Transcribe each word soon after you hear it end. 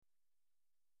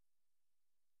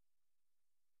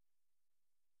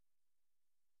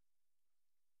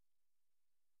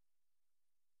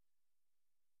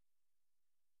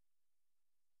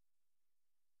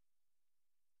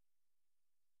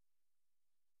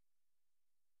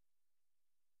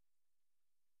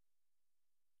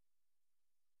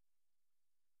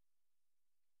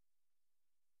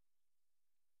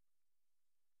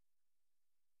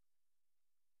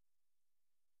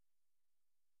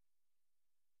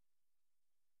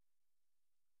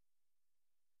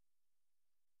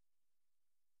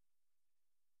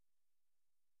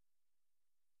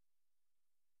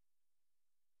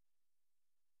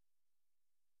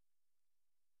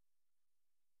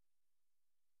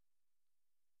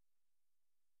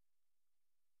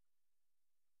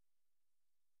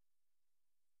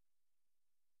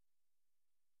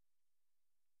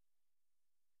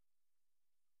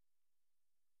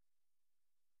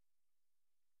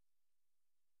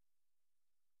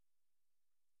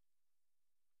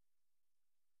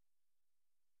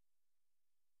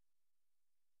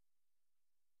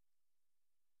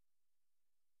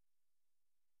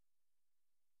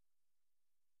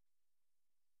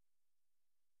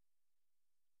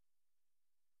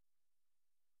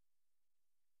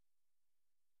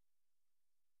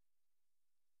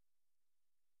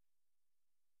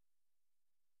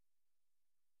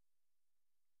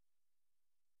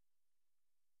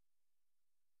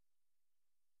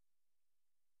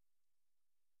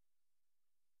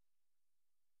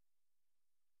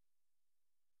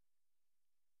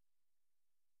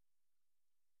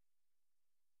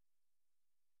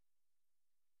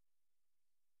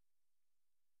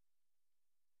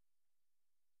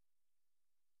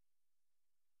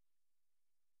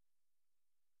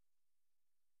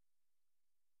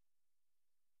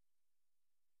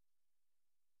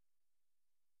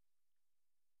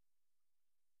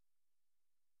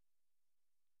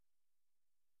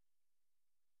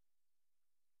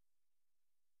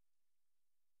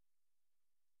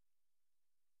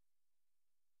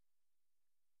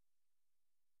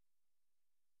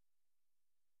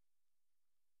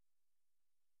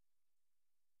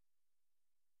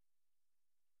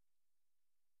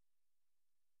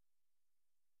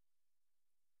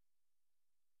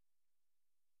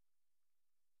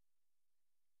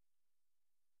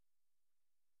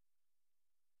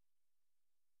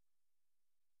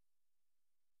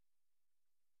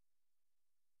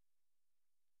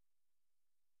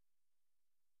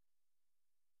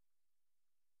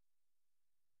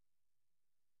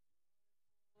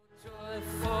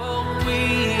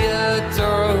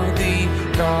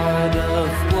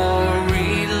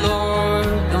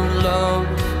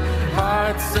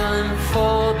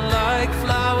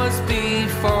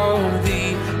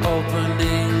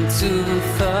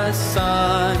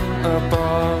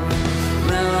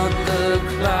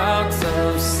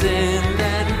sin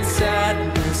and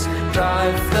sadness,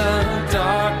 drive the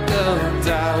dark of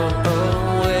doubt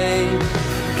away.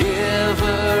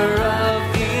 Giver of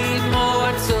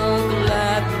immortal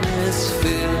gladness,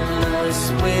 fill us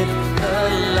with the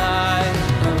light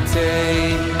of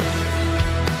day.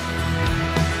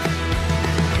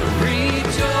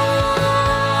 Rejoice,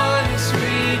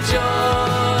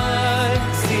 rejoice,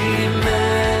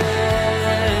 Emmanuel.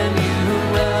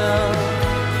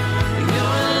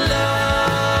 Your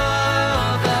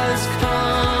love has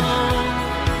come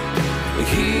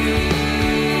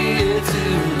here to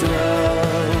dwell.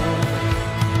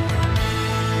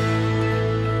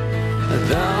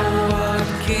 Thou art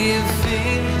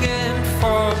giving and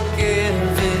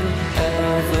forgiving,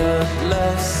 ever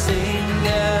blessing,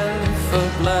 ever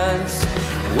blessed,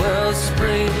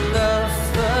 wellspring of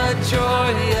the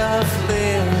joy of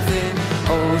living,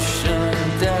 ocean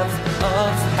depth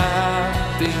of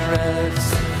happy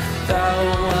rest. Thou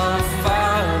art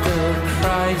Father,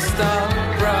 Christ our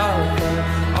brother,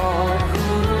 all who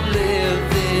live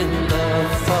in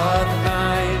love for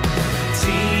thine.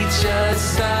 Teach us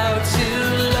how to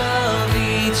love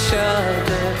each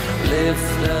other,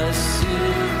 lift us to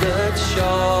the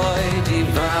joy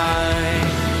divine.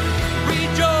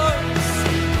 Rejoice,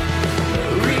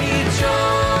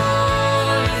 rejoice,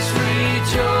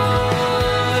 rejoice,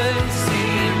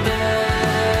 Emmanuel.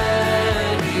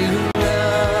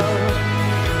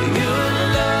 Your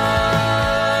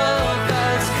love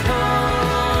has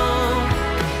come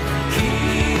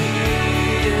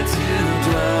here to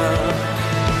dwell.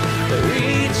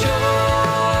 Rejoice,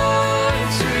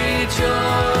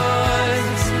 rejoice,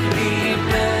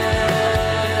 Emmanuel.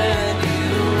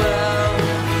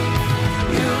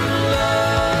 Your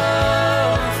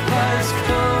love has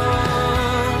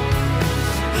come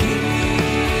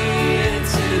here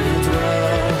to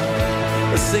dwell.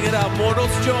 Let's sing it out.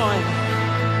 Mortals join.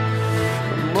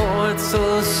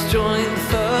 Mortals join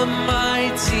the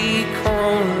mighty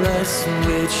chorus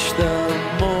which the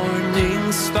morning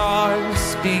stars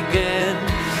began.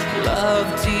 Love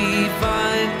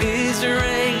divine is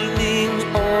reigning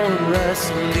o'er us,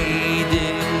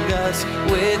 leading us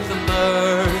with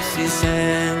mercy's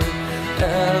hand.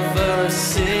 Ever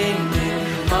singing,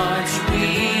 march we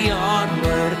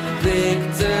onward,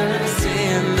 victors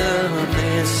in the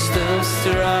midst of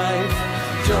strife.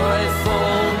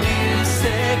 Joyful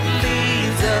music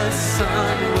leads us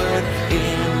onward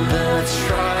in the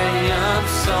triumph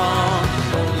song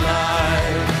of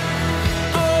life.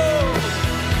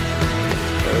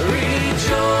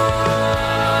 Rejoice,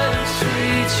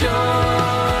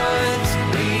 rejoice,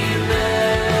 Emmanuel.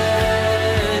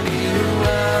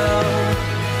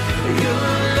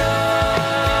 Your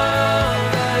love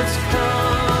has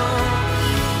come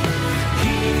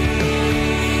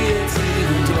here to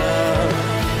dwell.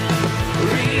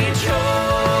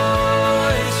 Rejoice,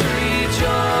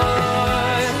 rejoice,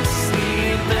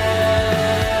 Emmanuel.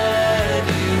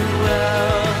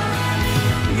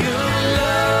 Your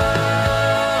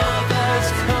love has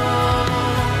come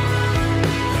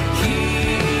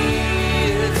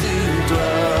here to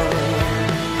dwell.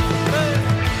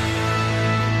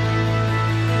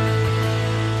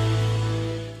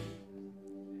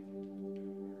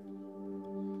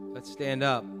 Let's stand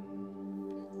up.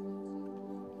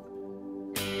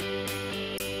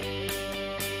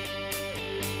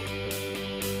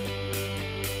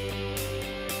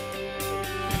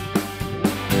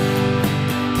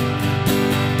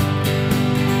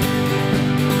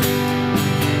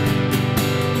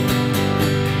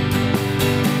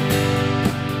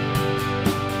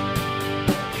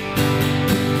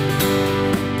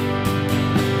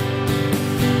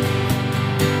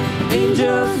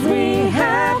 Angels we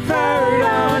have heard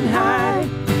on high,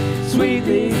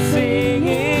 sweetly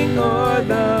singing o'er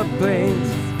the plains,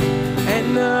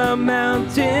 and the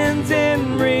mountains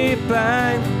in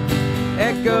reply,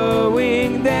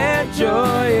 echoing their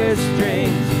joyous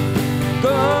strains.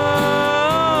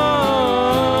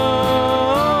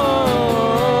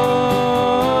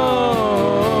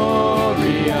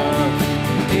 Gloria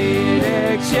in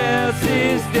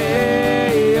excelsis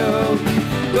Deo.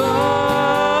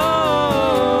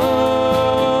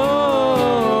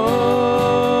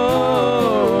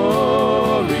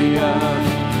 Gloria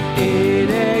in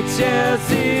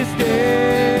excelsis Deo.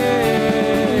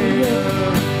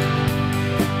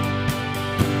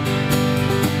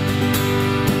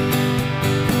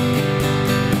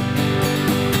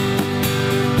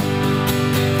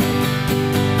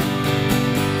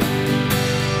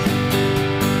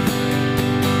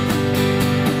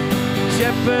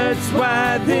 Shepherds,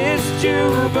 why this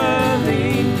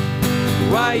jubilee?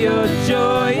 Why your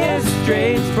joyous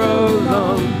strains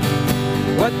prolong?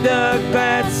 what the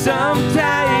gladsome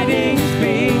tidings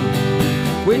be,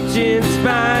 which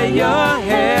inspire your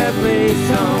heavenly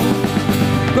song.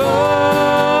 Gloria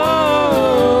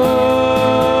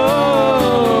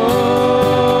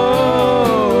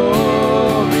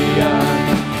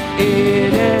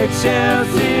in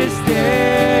excelsis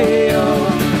Deo.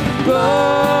 Gloria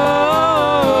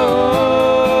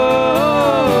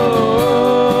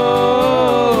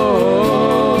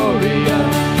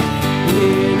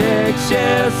in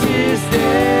excelsis Deo.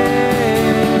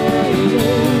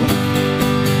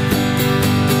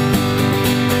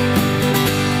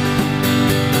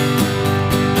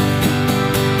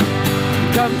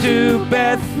 Come to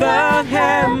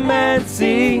Bethlehem and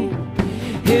see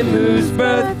him whose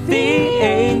birth the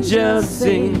angels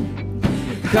sing.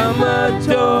 Come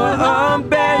adore on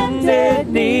bended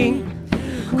knee,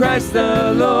 Christ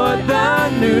the Lord, the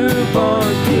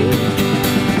newborn King.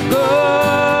 Gloria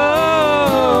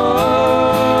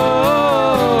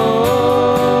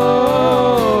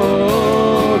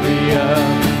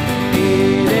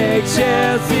in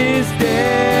excelsis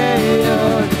Deo.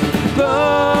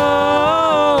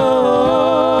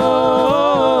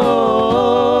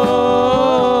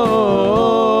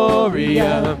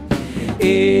 Gloria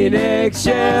in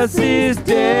excelsis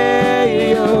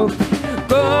Deo.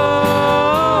 Gloria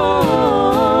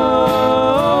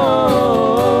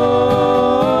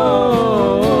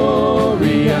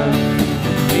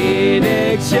in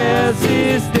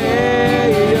excelsis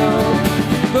Deo.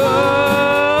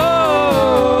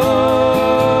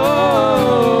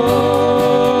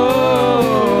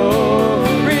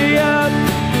 Gloria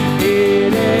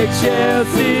in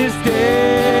excelsis Deo.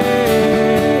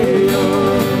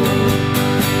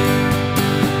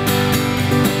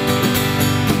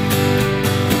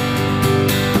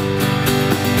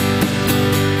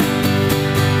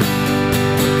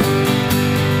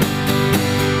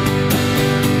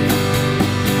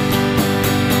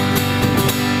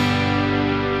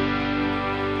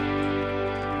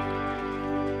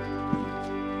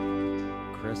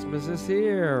 Christmas is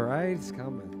here, right? It's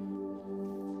coming.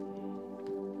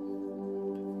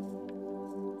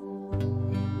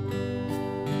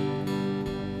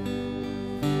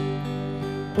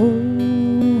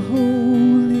 Oh,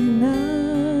 holy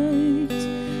night,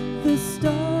 the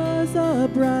stars are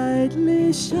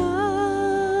brightly shining.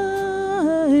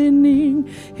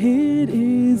 It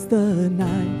is the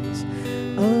night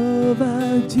of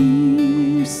our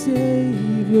dear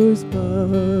Savior's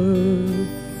birth.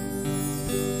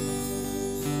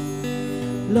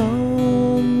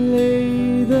 Long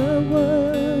lay the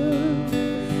world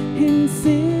in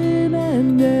sin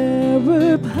and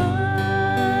error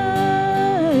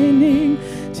pining,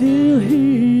 till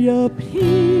he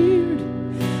appeared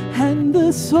and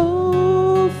the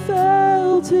soul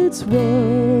felt its worth.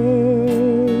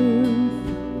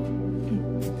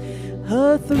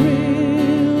 A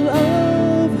thrill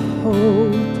of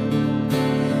hope,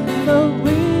 the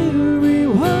weary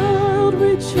world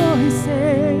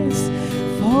rejoices,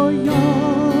 for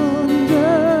yonder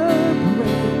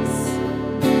breaks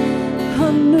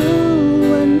a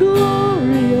new and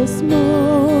glorious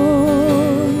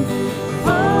morn.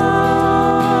 Fall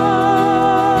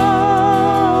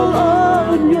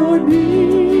on your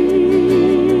knees,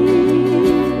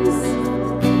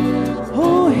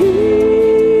 oh,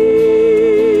 hear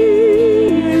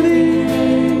the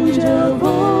angel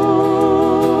voices,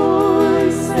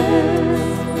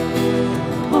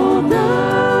 oh, night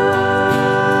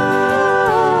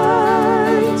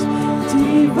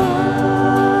divine,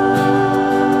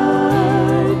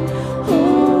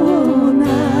 oh,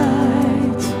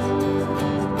 night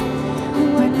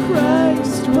when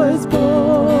Christ was born,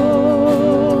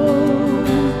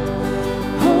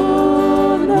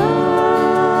 oh, night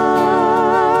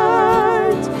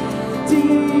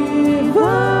divine,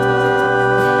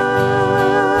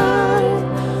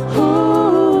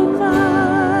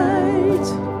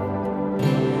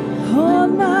 oh,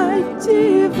 night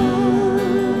divine.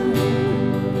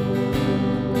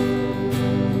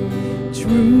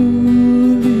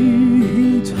 Truly he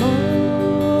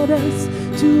taught us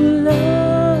to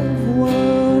love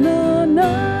one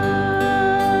another.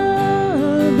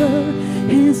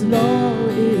 His law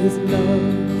is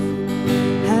love,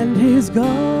 and his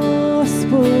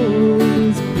gospel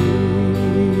is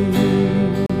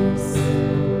peace.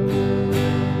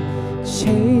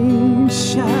 Chains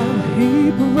shall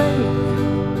he break,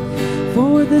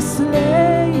 for the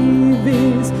slave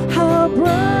is our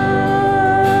brother,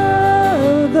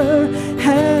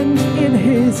 and in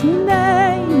his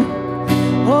name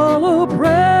all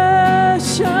oppression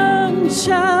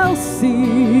shall cease.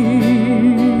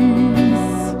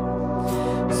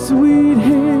 Sweet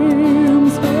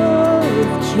hymns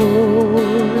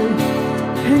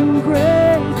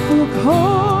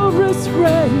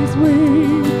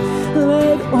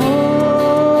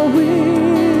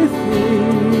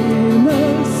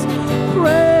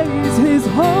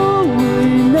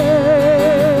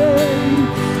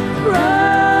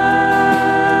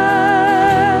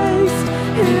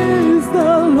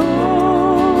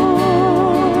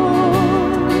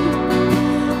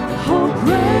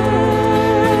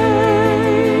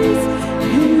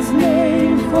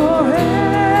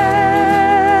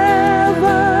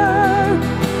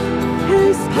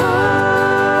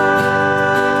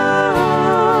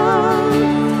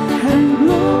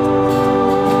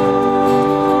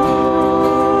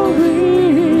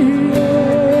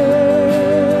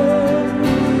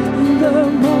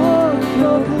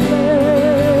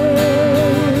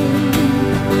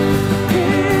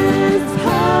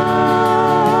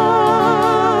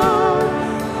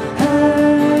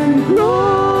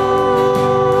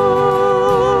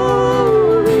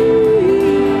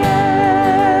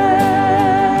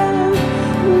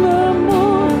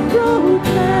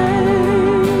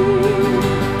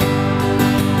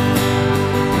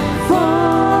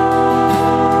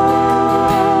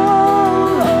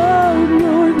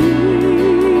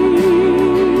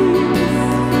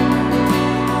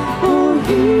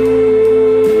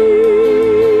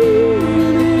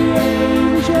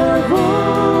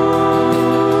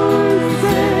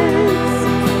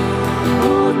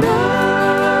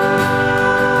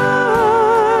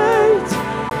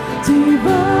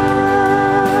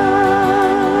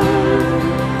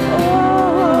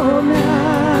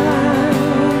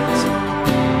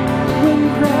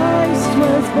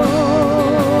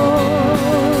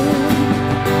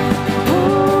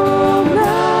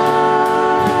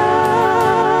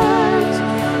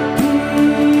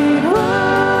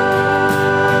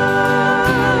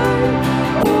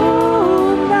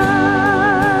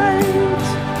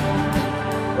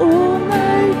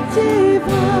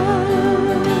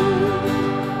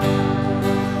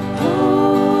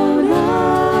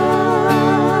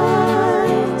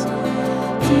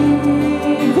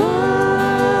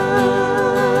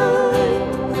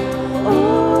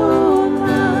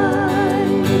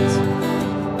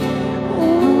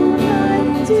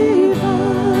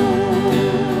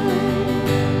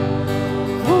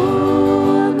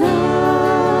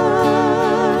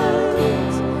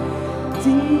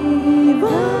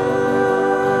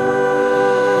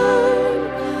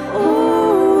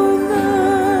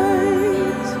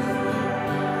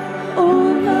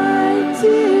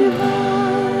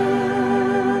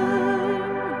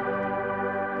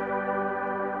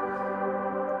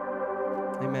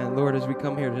Lord, as we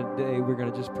come here today, we're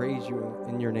going to just praise you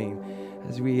in your name.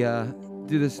 As we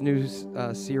do this new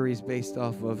series based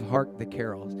off of Hark the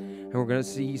Carols. And we're going to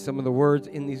see some of the words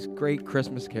in these great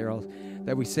Christmas carols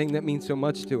that we sing that mean so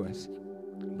much to us.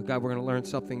 But God, we're going to learn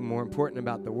something more important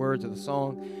about the words of the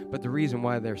song, but the reason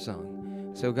why they're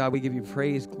sung. So God, we give you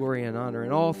praise, glory, and honor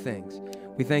in all things.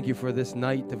 We thank you for this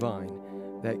night divine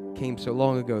that came so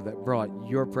long ago that brought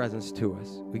your presence to us.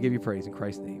 We give you praise in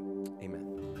Christ's name. Amen.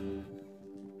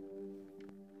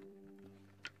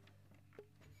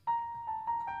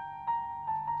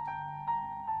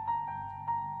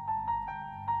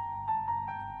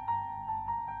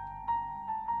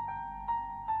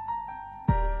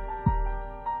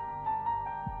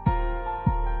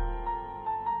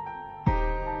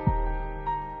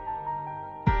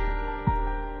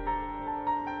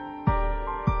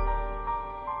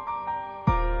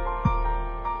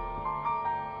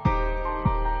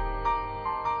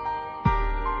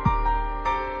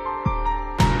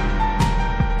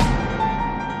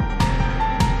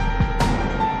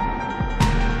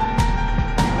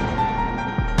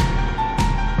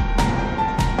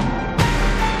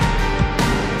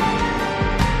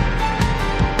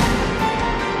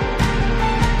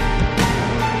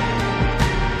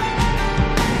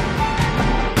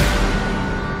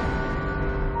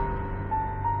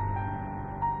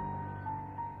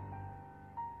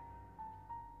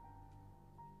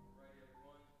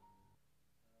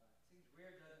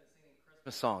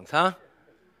 Songs, huh?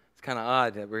 It's kind of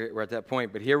odd that we're at that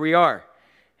point, but here we are.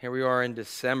 Here we are in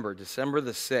December the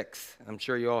 6th. I'm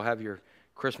sure you all have your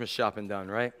Christmas shopping done,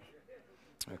 right?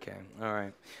 Okay, all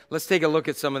right. Let's take a look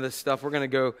at some of this stuff. We're going to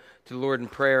go to the Lord in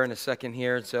prayer in a second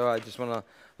here, so I just want to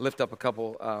lift up a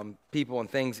couple people and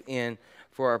things in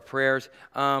for our prayers.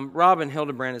 Robin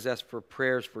Hildebrand has asked for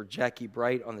prayers for Jackie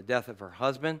Bright on the death of her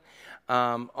husband.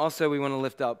 Also, we want to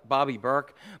lift up Bobby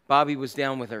Burke. Bobby was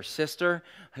down with her sister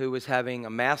who was having a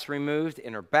mass removed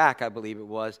in her back, I believe it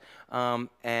was.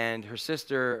 And her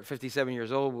sister, 57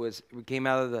 years old, came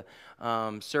out of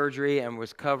the surgery and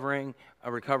was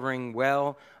recovering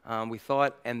well, we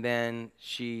thought, and then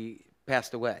she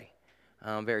passed away.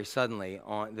 Very suddenly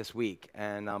on this week,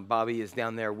 and Bobby is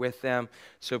down there with them.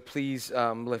 So please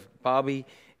lift Bobby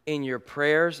in your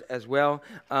prayers as well.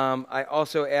 I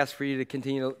also ask for you to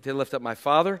continue to lift up my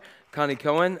father, Connie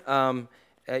Cohen.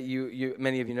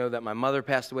 Many of you know that my mother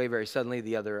passed away very suddenly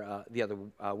the other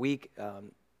week,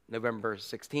 November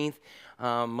 16th.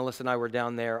 Melissa and I were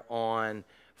down there on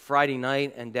Friday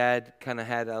night, and Dad kind of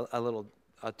had a little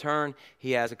turn.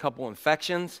 He has a couple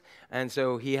infections, and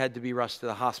so he had to be rushed to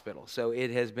the hospital. So it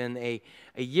has been a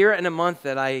year and a month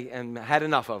that I had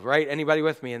enough of, right? Anybody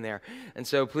with me in there? And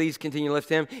so please continue to lift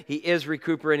him. He is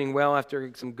recuperating well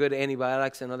after some good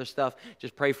antibiotics and other stuff.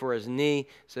 Just pray for his knee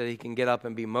so that he can get up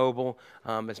and be mobile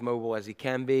as he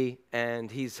can be.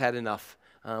 And he's had enough,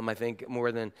 I think,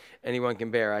 more than anyone can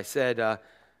bear. I said, the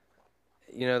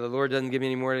Lord doesn't give me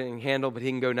any more than he can handle, but he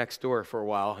can go next door for a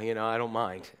while. I don't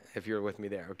mind if you're with me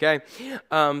there, okay?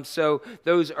 So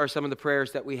those are some of the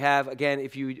prayers that we have. Again,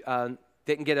 if you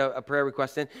didn't get a prayer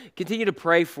request in, continue to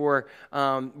pray for,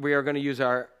 we are going to use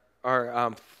our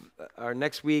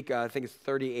next week, I think it's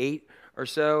 38 or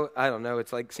so. I don't know,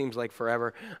 seems like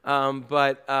forever.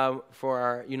 But for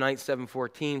our Unite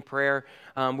 714 prayer,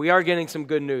 we are getting some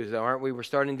good news, though, aren't we? We're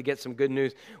starting to get some good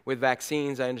news with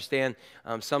vaccines. I understand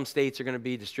some states are going to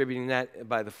be distributing that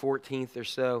by the 14th or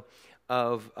so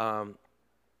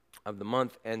of the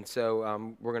month, and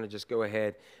so we're going to just go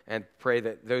ahead and pray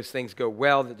that those things go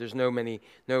well, that there's no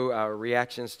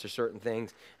reactions to certain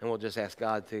things, and we'll just ask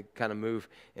God to kind of move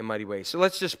in mighty ways. So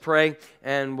let's just pray,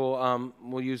 and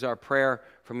we'll use our prayer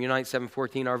from Unite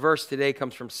 714. Our verse today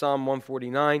comes from Psalm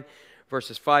 149,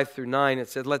 verses 5 through 9. It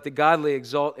said, "Let the godly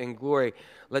exult in glory.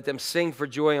 Let them sing for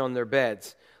joy on their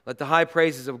beds. Let the high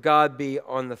praises of God be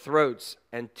on the throats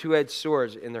and two-edged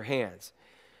swords in their hands,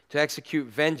 to execute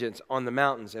vengeance on the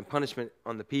mountains and punishment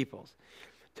on the peoples,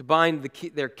 to bind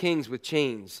their kings with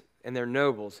chains and their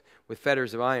nobles with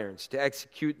fetters of irons, to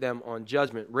execute them on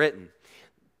judgment written.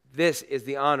 This is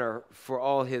the honor for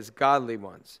all his godly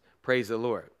ones. Praise the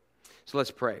Lord." So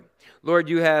let's pray. Lord,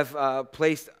 you have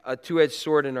placed a two-edged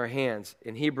sword in our hands.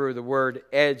 In Hebrew, the word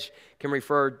edge can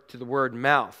refer to the word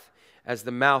mouth, as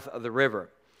the mouth of the river.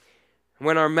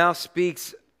 When our mouth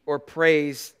speaks or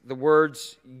praise the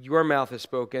words your mouth has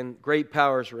spoken, great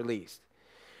power is released.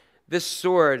 This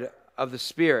sword of the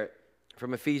Spirit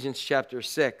from Ephesians chapter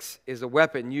 6 is a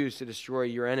weapon used to destroy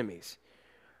your enemies.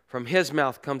 From his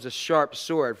mouth comes a sharp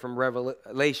sword from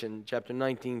Revelation chapter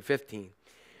 19:15.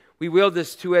 We wield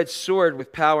this two-edged sword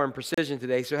with power and precision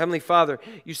today. So Heavenly Father,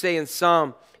 you say in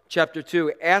Psalm chapter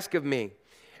 2, "Ask of me,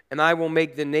 and I will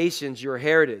make the nations your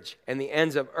heritage and the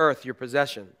ends of earth your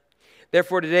possession.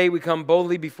 Therefore today we come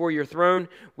boldly before your throne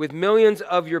with millions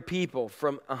of your people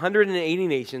from 180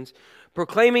 nations,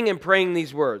 proclaiming and praying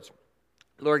these words.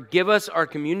 Lord, give us our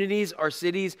communities, our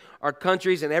cities, our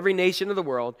countries, and every nation of the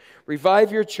world.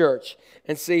 Revive your church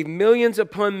and save millions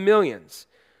upon millions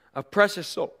of precious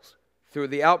souls through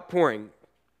the outpouring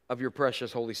of your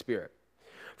precious Holy Spirit.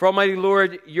 For Almighty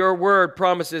Lord, your word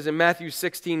promises in Matthew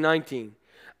 16:19,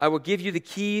 I will give you the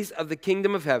keys of the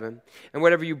kingdom of heaven, and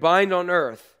whatever you bind on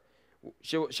earth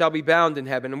shall be bound in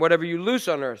heaven, and whatever you loose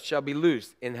on earth shall be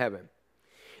loosed in heaven.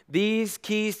 These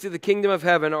keys to the kingdom of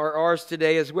heaven are ours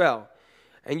today as well.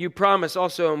 And you promise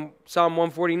also in Psalm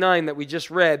 149 that we just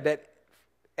read that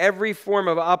every form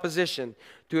of opposition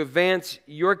to advance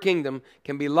your kingdom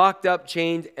can be locked up,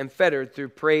 chained, and fettered through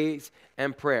praise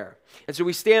and prayer. And so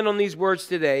we stand on these words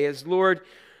today as, Lord,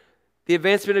 the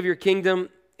advancement of your kingdom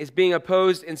is being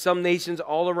opposed in some nations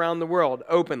all around the world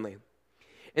openly.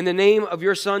 In the name of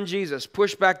your Son, Jesus,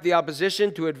 push back the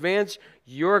opposition to advance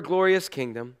your glorious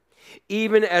kingdom,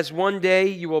 even as one day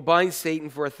you will bind Satan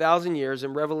for 1,000 years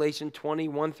in Revelation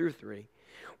 21-3.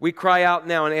 We cry out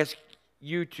now and ask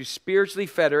you to spiritually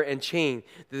fetter and chain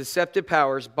the deceptive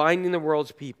powers binding the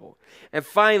world's people. And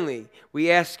finally,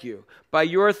 we ask you, by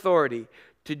your authority,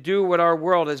 to do what our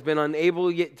world has been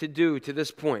unable yet to do to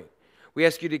this point. We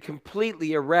ask you to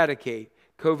completely eradicate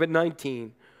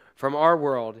COVID-19 from our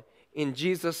world in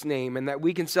Jesus' name, and that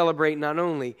we can celebrate not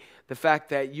only the fact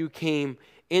that you came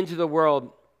into the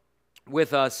world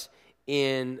with us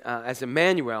as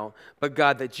Emmanuel, but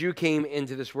God, that you came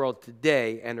into this world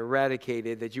today and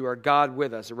eradicated, that you are God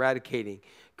with us, eradicating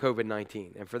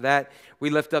COVID-19. And for that, we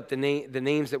lift up the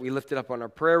names that we lifted up on our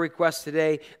prayer requests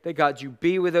today, that God, you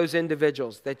be with those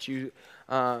individuals, that you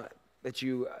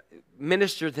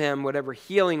minister to them, whatever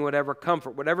healing, whatever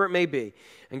comfort, whatever it may be.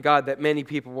 And God, that many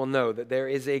people will know that there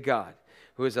is a God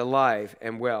who is alive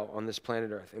and well on this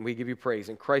planet Earth. And we give you praise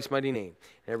in Christ's mighty name.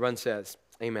 And everyone says,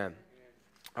 amen.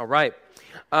 All right.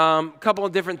 Couple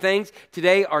of different things.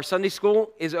 Today, our Sunday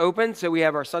school is open. So we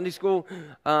have our Sunday school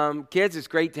kids. It's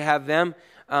great to have them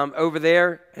over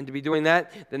there and to be doing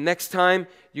that. The next time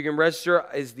you can register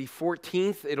is the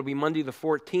 14th. It'll be Monday the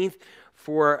 14th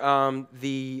for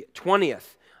the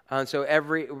 20th. So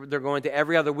they're going to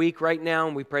every other week right now,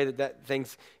 and we pray that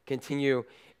things continue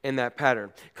in that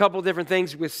pattern. A couple of different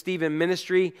things with Stephen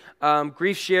Ministry.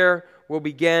 Grief Share will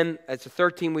begin. It's a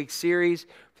 13-week series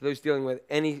for those dealing with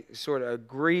any sort of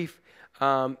grief,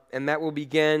 and that will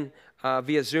begin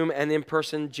via Zoom and in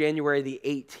person January the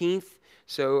 18th.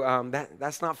 So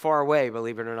that's not far away,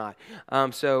 believe it or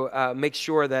not. So make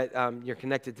sure that you're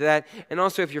connected to that. And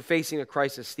also, if you're facing a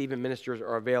crisis, Stephen Ministers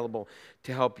are available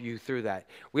to help you through that.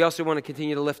 We also want to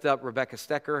continue to lift up Rebecca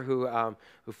Stecker, who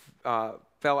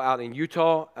fell out in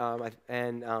Utah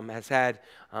and has had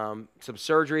some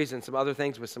surgeries and some other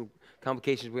things with some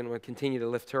complications. We want to continue to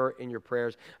lift her in your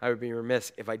prayers. I would be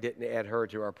remiss if I didn't add her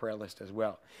to our prayer list as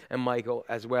well. And Michael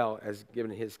as well, as given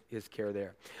his care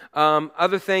there.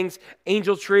 Other things,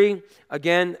 Angel Tree,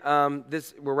 again,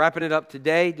 we're wrapping it up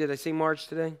today. Did I see Marge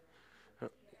today?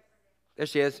 There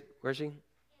she is. Where is she?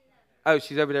 Oh,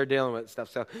 she's over there dealing with stuff.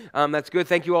 So that's good.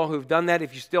 Thank you all who've done that.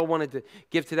 If you still wanted to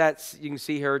give to that, you can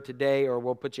see her today, or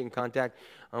we'll put you in contact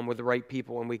with the right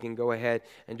people, and we can go ahead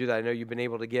and do that. I know you've been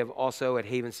able to give also at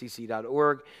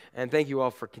havencc.org. And thank you all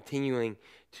for continuing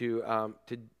to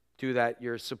do that,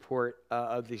 your support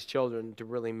of these children to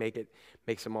really make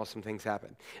some awesome things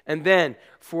happen. And then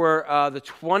for the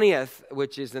 20th,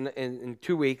 which is in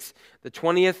 2 weeks, the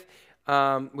 20th,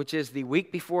 which is the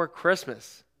week before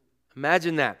Christmas.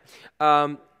 Imagine that.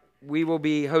 We will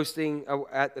be hosting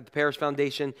at the Parish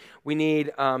Foundation. We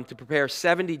need to prepare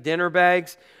 70 dinner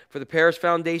bags for the Parish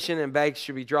Foundation, and bags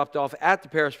should be dropped off at the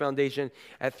Parish Foundation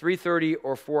at 3:30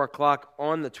 or 4 o'clock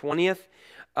on the 20th.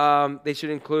 They should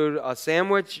include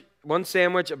one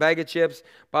sandwich, a bag of chips,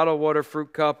 bottle of water,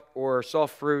 fruit cup, or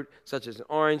soft fruit such as an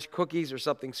orange, cookies or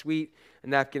something sweet, a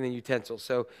napkin and utensils.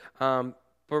 So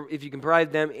if you can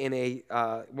provide them in a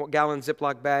gallon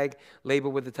Ziploc bag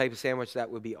labeled with the type of sandwich, that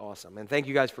would be awesome. And thank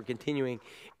you guys for continuing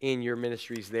in your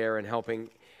ministries there and helping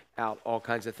out all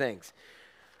kinds of things.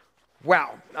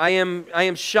 Wow, I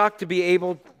am shocked to be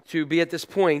able to be at this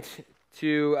point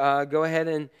to go ahead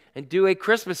and do a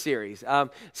Christmas series.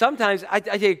 Sometimes, I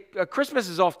think Christmas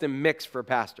is often mixed for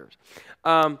pastors.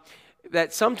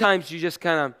 That sometimes you just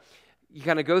kind of you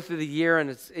kind of go through the year,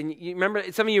 and you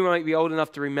remember, some of you might be old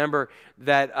enough to remember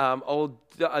that old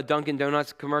Dunkin'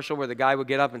 Donuts commercial where the guy would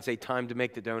get up and say, "Time to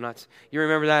make the donuts." You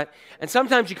remember that? And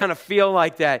sometimes you kind of feel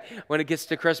like that when it gets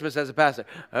to Christmas as a pastor.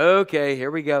 Okay,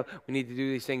 here we go. We need to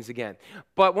do these things again.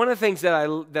 But one of the things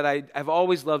that I've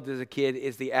always loved as a kid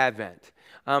is the Advent.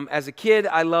 As a kid,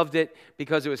 I loved it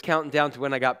because it was counting down to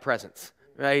when I got presents.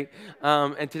 Right?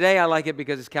 And today I like it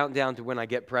because it's counting down to when I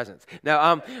get presents.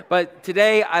 Now, but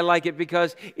today I like it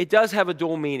because it does have a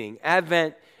dual meaning.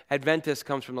 Adventus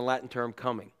comes from the Latin term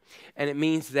coming. And it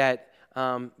means that,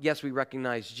 yes, we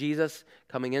recognize Jesus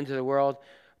coming into the world.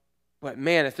 But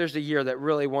man, if there's a year that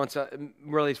really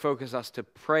really focus us to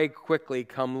pray quickly,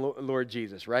 come Lord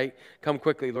Jesus, right? Come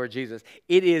quickly, Lord Jesus.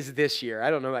 It is this year.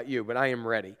 I don't know about you, but I am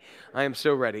ready. I am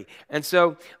so ready. And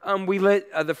so we lit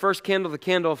the first candle, the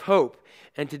candle of hope.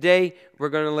 And today we're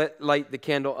going to light the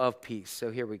candle of peace.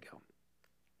 So here we go.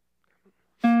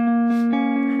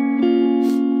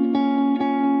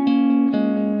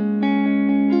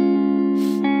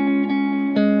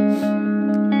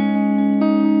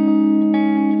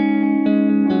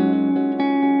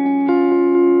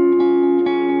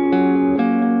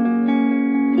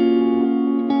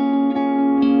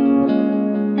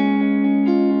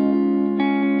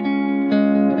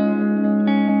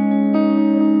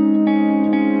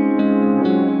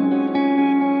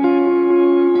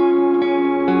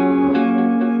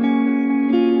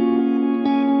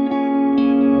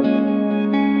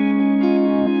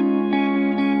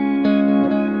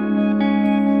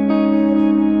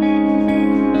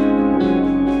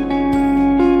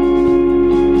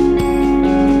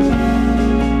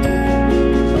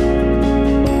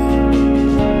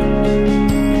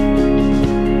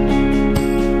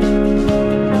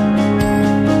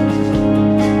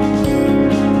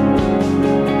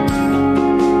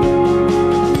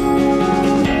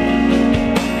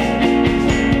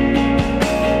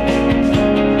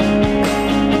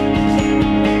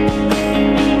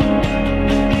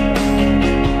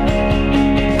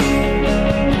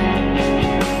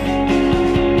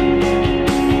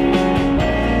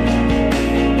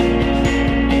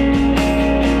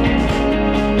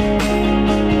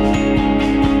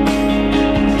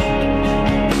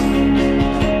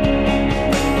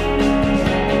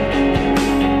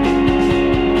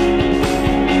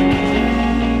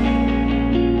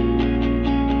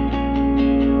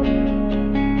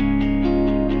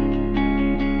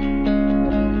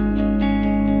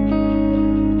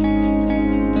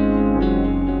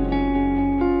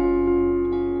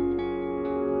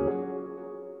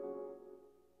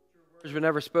 Were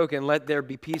never spoken, let there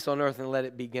be peace on earth and let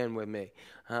it begin with me.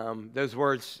 Those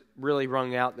words really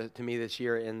rung out to me this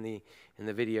year in the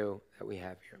video that we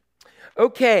have here.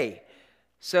 Okay,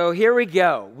 so here we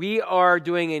go. We are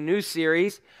doing a new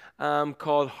series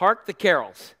called Hark the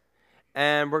Carols.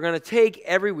 And we're going to take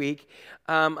every week,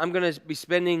 I'm going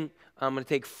to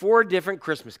take 4 different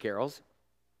Christmas carols.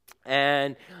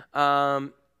 And we're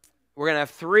going to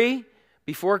have 3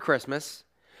 before Christmas.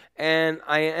 And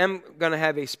I am going to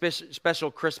have a special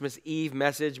Christmas Eve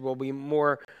message. Will be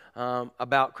more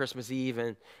about Christmas Eve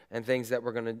and things that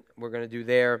we're going to do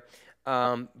there.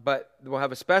 But we'll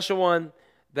have a special one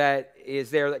that is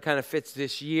there that kind of fits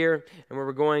this year and where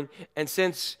we're going. And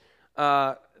since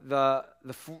the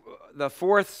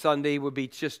fourth Sunday would be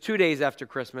just 2 days after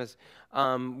Christmas,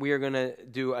 we are going to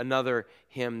do another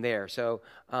hymn there. So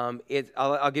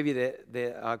I'll give you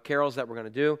the carols that we're going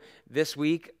to do. This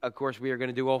week, of course, we are going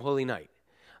to do O Holy Night.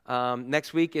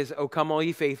 Next week is O Come All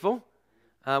Ye Faithful,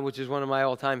 which is one of my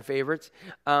all-time favorites.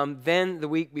 Then the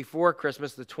week before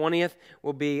Christmas, the 20th,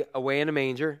 will be Away in a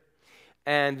Manger.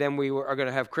 And then we are going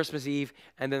to have Christmas Eve.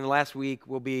 And then the last week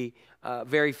will be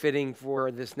very fitting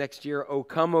for this next year, O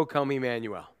Come,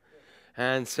 Emmanuel.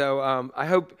 And so I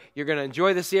hope you're going to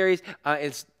enjoy the series.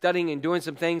 In studying and doing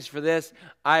some things for this,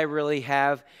 I really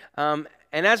have. And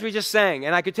as we just sang,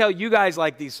 and I could tell you guys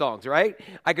like these songs, right?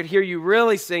 I could hear you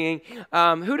really singing.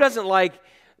 Who doesn't like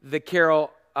the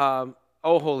carol, O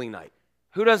Holy Night?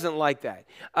 Who doesn't like that?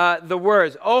 The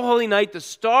words, O Holy Night, the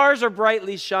stars are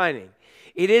brightly shining.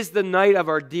 It is the night of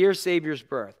our dear Savior's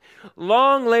birth.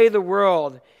 Long lay the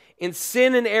world in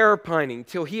sin and error pining,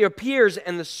 till he appears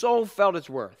and the soul felt its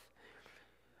worth.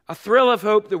 A thrill of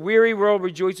hope the weary world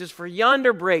rejoices, for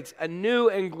yonder breaks a new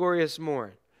and glorious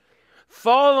morn.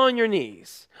 Fall on your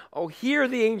knees, oh hear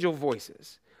the angel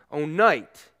voices, O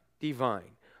night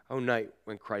divine, O night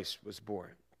when Christ was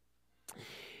born.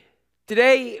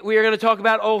 Today, we are going to talk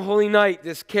about O Holy Night,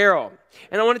 this carol.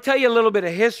 And I want to tell you a little bit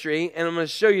of history, and I'm going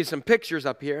to show you some pictures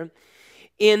up here.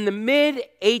 In the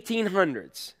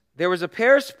mid-1800s, there was a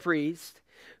parish priest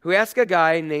who asked a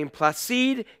guy named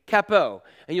Placide Cappeau,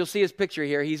 and you'll see his picture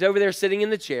here. He's over there sitting in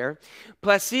the chair.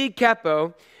 Placide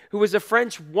Cappeau, who was a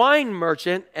French wine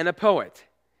merchant and a poet.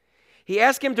 He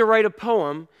asked him to write a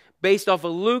poem based off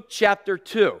of Luke chapter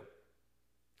 2.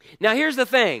 Now here's the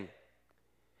thing.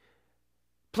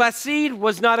 Placide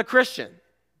was not a Christian.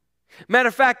 Matter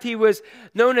of fact, he was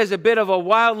known as a bit of a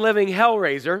wild living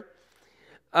hellraiser.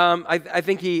 I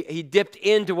think he dipped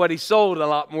into what he sold a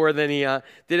lot more than he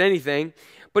did anything.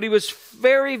 But he was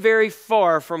very, very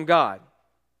far from God.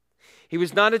 He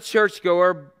was not a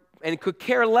churchgoer and could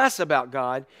care less about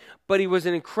God, but he was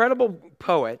an incredible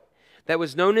poet that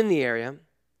was known in the area.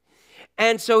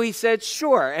 And so he said,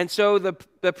 sure. And so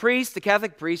the priest, the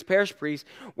Catholic priest, parish priest,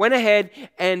 went ahead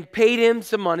and paid him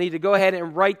some money to go ahead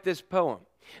and write this poem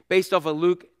based off of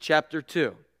Luke chapter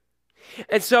 2.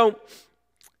 And so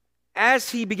as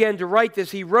he began to write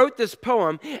this, he wrote this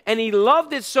poem, and he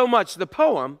loved it so much, the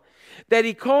poem, that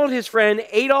he called his friend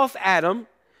Adolphe Adam,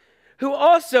 who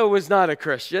also was not a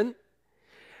Christian,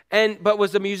 but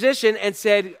was a musician, and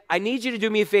said, I need you to do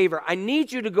me a favor. I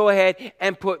need you to go ahead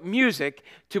and put music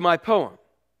to my poem.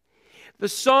 The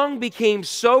song became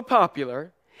so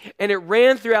popular, and it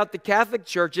ran throughout the Catholic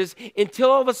churches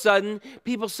until all of a sudden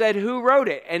people said, who wrote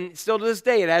it? And still to this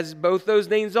day, it has both those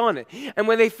names on it. And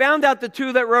when they found out the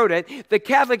two that wrote it, the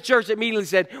Catholic Church immediately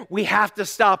said, we have to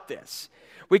stop this.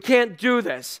 We can't do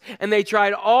this. And they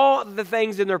tried all the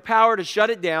things in their power to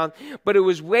shut it down, but it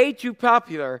was way too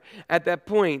popular at that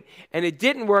point, and it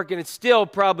didn't work, and it's still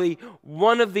probably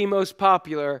one of the most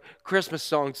popular Christmas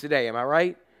songs today. Am I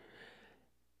right?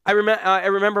 I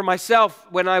remember myself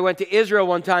when I went to Israel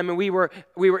one time, and we were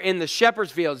in the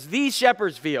shepherds' fields, these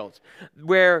shepherds' fields,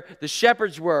 where the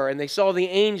shepherds were, and they saw the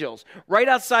angels right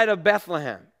outside of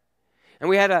Bethlehem. And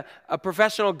we had a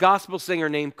professional gospel singer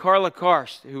named Carla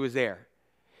Karst who was there.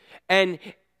 And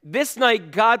this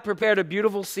night, God prepared a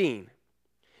beautiful scene.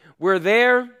 We're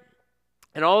there,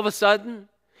 and all of a sudden,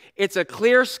 it's a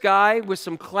clear sky with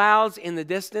some clouds in the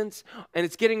distance, and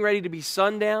it's getting ready to be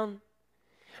sundown.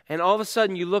 And all of a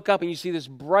sudden, you look up and you see this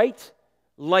bright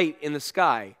light in the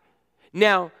sky.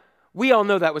 Now, we all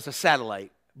know that was a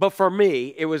satellite, but for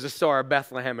me, it was a star of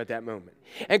Bethlehem at that moment.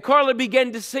 And Carla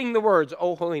began to sing the words,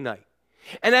 "O Holy Night."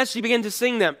 And as she began to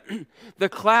sing them, the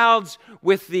clouds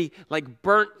with the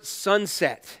burnt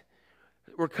sunset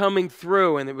were coming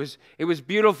through, and it was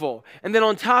beautiful. And then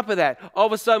on top of that, all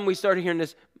of a sudden we started hearing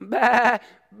this bah,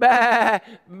 bah,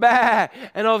 bah.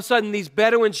 And all of a sudden these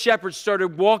Bedouin shepherds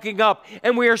started walking up,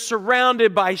 and we are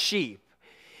surrounded by sheep.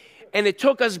 And it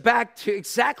took us back to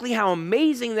exactly how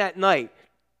amazing that night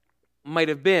might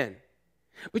have been.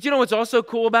 But you know what's also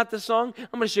cool about this song?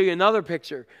 I'm going to show you another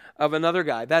picture of another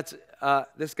guy. That's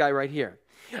this guy right here.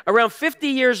 Around 50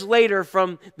 years later,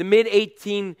 from the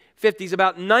mid-1850s,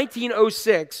 about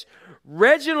 1906,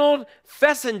 Reginald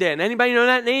Fessenden. Anybody know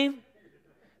that name?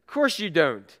 Of course you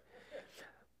don't.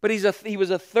 But he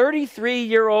was a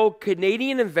 33-year-old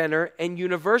Canadian inventor and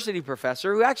university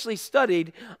professor who actually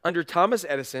studied under Thomas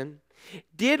Edison,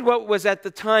 did what was at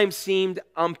the time seemed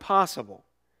impossible.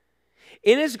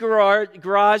 In his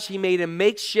garage, he made a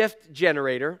makeshift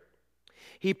generator.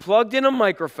 He plugged in a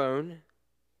microphone,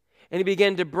 and he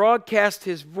began to broadcast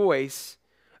his voice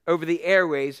over the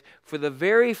airways for the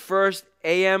very first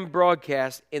AM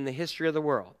broadcast in the history of the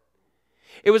world.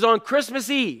 It was on Christmas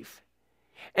Eve,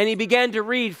 and he began to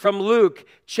read from Luke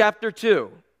chapter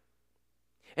 2.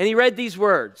 And he read these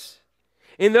words.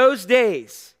 In those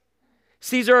days,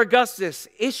 Caesar Augustus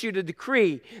issued a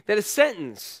decree that a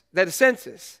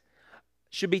census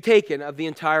should be taken of the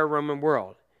entire Roman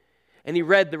world. And he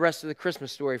read the rest of the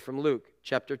Christmas story from Luke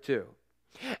chapter 2.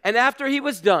 And after he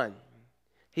was done,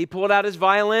 he pulled out his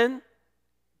violin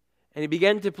and he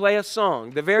began to play a song.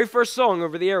 The very first song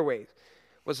over the airwaves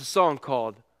was a song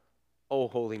called O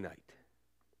Holy Night.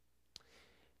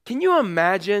 Can you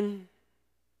imagine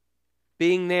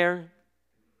being there?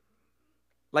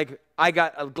 Like I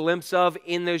got a glimpse of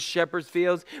in those shepherds'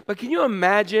 fields. But can you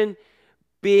imagine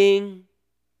being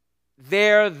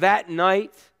there that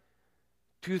night,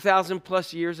 2,000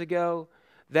 plus years ago,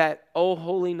 that O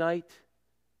Holy Night,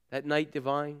 that night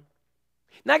divine?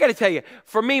 Now I got to tell you,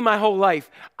 for me, my whole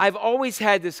life, I've always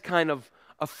had this kind of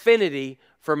affinity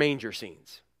for manger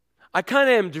scenes. I kind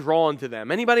of am drawn to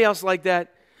them. Anybody else like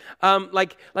that? When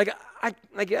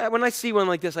I see one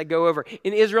like this, I go over.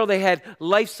 In Israel, they had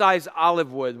life-size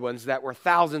olive wood ones that were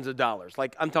thousands of dollars.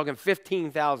 Like, I'm talking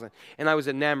 $15,000, and I was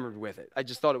enamored with it. I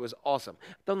just thought it was awesome.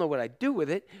 Don't know what I'd do with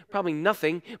it. Probably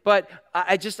nothing. But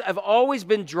I've always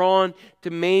been drawn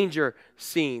to manger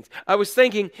scenes. I was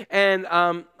thinking, and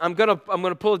I'm gonna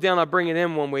pull it down. I'll bring it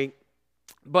in one week.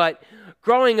 But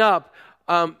growing up,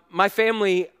 my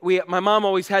family, my mom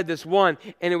always had this one,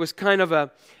 and it was kind of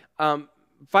a,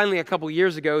 finally a couple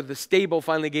years ago, the stable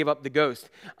finally gave up the ghost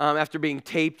after being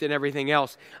taped and everything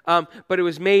else. But it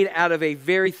was made out of a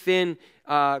very thin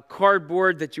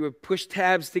cardboard that you would push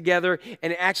tabs together,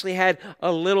 and it actually had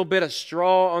a little bit of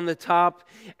straw on the top,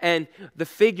 and the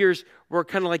figures were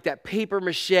kind of like that paper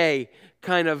mache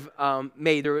kind of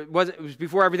made. It was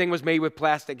before everything was made with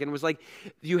plastic, and it was like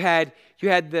you had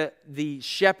the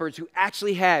shepherds who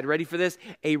actually had, ready for this,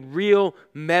 a real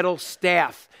metal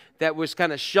staff that was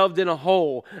kind of shoved in a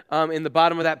hole in the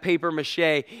bottom of that paper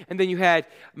mache. And then you had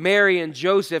Mary and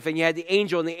Joseph, and you had the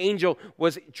angel, and the angel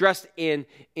was dressed in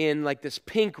like this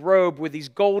pink robe with these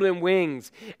golden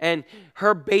wings, and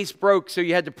her base broke, so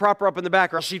you had to prop her up in the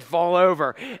back or else she'd fall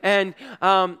over. And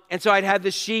so I'd have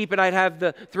the sheep, and I'd have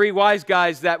the three wise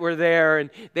guys that were there, and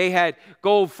they had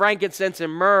gold, frankincense,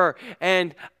 and myrrh,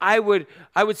 and I would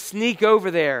sneak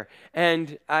over there,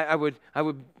 and I would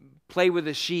play with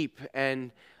the sheep,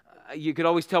 and you could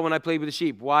always tell when I played with the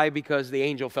sheep. Why? Because the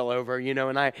angel fell over,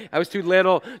 and I was too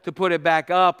little to put it back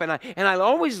up. And I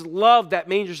always loved that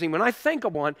manger scene. When I think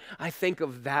of one, I think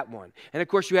of that one. And of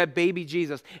course, you had baby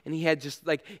Jesus, and he had just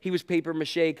like, he was paper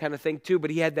mache kind of thing too,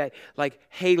 but he had that like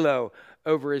halo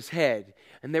over his head.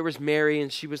 And there was Mary,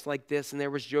 and she was like this, and there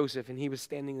was Joseph, and he was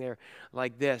standing there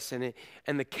like this, and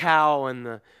the cow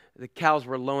and the cows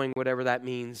were lowing, whatever that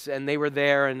means, and they were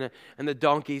there, and the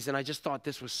donkeys, and I just thought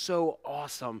this was so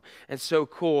awesome and so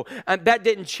cool. And that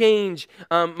didn't change.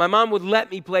 My mom would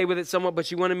let me play with it somewhat, but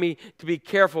she wanted me to be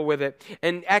careful with it.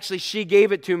 And actually, she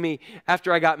gave it to me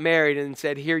after I got married and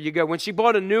said, here you go. When she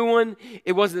bought a new one,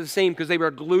 it wasn't the same because they were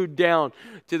glued down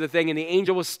to the thing, and the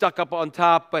angel was stuck up on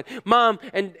top. But Mom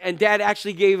and Dad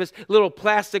actually gave us little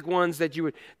plastic ones that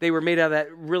they were made out of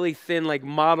that really thin, like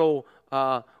model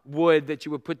wood that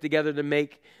you would put together to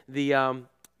make the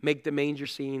manger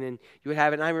scene, and you would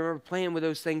have it. And I remember playing with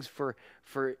those things for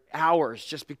hours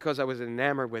just because I was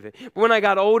enamored with it. But when I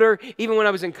got older, even when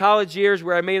I was in college years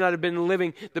where I may not have been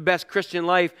living the best Christian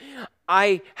life,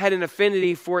 I had an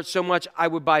affinity for it so much I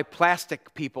would buy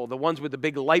plastic people, the ones with the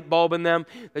big light bulb in them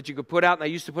that you could put out. And I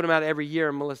used to put them out every year,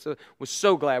 and Melissa was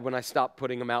so glad when I stopped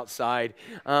putting them outside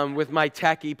with my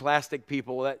tacky plastic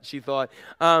people that she thought.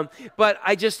 But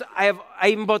I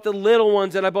even bought the little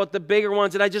ones, and I bought the bigger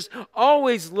ones, and I just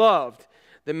always loved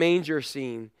the manger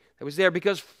scene that was there,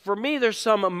 because for me there's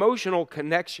some emotional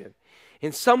connection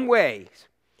in some ways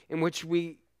in which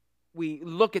we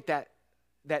look at that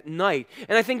night.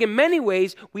 And I think in many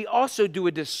ways we also do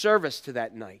a disservice to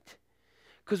that night,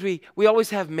 because we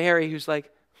always have Mary who's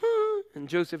like, and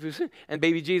Joseph who's, and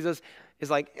baby Jesus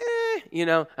is like, I don't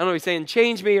know if he's saying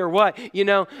change me or what,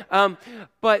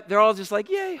 but they're all just like,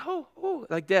 yay, ho,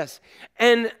 like this.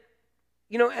 And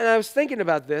and I was thinking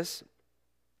about this.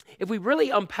 If we really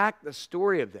unpack the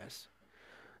story of this,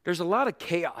 there's a lot of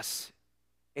chaos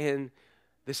in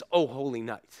this Oh Holy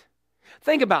Night.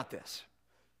 Think about this.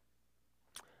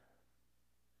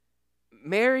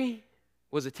 Mary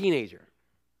was a teenager,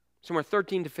 somewhere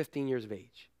 13 to 15 years of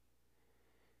age.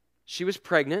 She was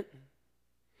pregnant,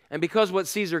 and because what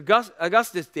Caesar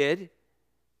Augustus did,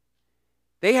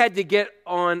 they had to get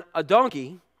on a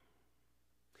donkey,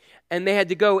 and they had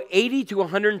to go 80 to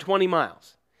 120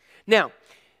 miles. Now,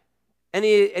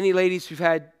 any ladies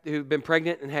who've been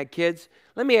pregnant and had kids,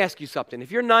 let me ask you something. If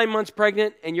you're 9 months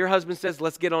pregnant and your husband says,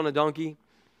 let's get on a donkey,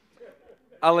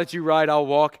 I'll let you ride, I'll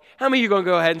walk. How many of you going to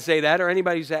go ahead and say that? Or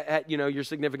anybody who's at your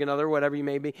significant other, whatever you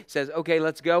may be, says, okay,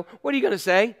 let's go. What are you going to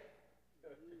say?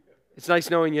 It's nice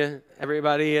knowing you,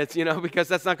 everybody. It's, because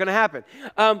that's not going to happen.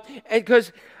 And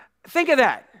because think of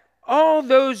that. All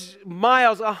those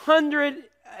miles, 80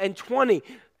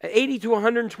 to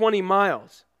 120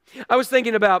 miles. I was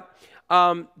thinking about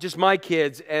just my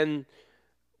kids, and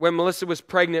when Melissa was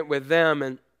pregnant with them,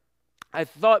 and I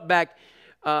thought back.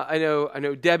 I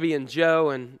know Debbie and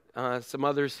Joe and some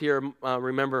others here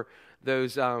remember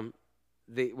those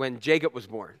when Jacob was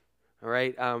born. All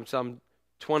right, some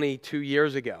 22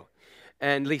 years ago,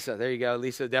 and Lisa, there you go.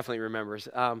 Lisa definitely remembers.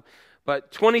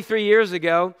 But 23 years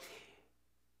ago,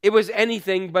 it was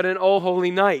anything but an Oh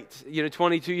Holy Night.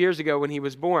 22 years ago when he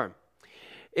was born.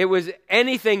 It was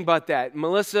anything but that.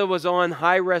 Melissa was on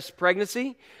high-risk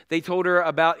pregnancy. They told her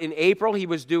about in April. He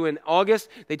was due in August.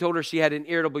 They told her she had an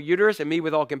irritable uterus. And me,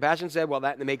 with all compassion, said, well,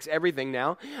 that makes everything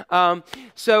now.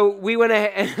 So we went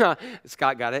ahead.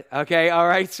 Scott got it. Okay, all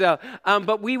right. So,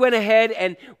 but we went ahead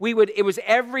and it was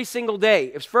every single day.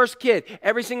 It was first kid.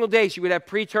 Every single day she would have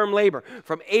preterm labor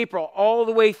from April all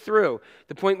the way through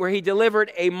the point where he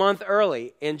delivered a month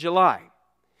early in July.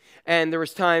 And there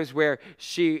was times where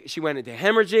she went into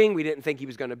hemorrhaging. We didn't think he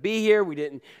was going to be here.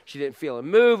 She didn't feel a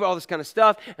move, all this kind of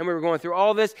stuff. And we were going through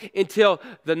all this until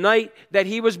the night that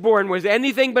he was born was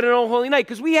anything but an old holy night.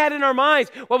 Because we had in our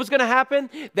minds what was going to happen,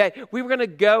 that we were going to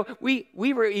go. We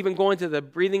were even going to the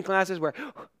breathing classes where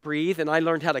breathe, and I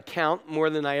learned how to count more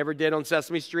than I ever did on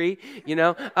Sesame Street,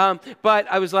 But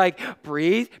I was like,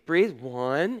 breathe,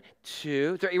 1,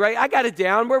 2, 3, right? I got it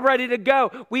down. We're ready to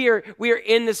go. We are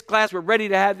in this class. We're ready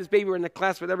to have this baby. We're in the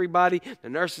class with everybody. The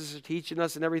nurses are teaching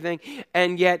us and everything.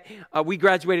 And yet we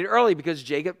graduated early because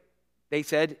Jacob, they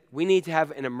said, we need to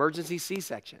have an emergency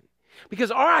C-section.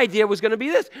 Because our idea was going to be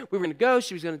this. We were going to go.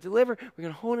 She was going to deliver. We were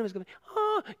going to hold him. It was going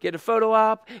to get a photo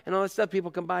op and all that stuff.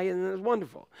 People come by and it was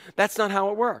wonderful. That's not how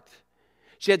it worked.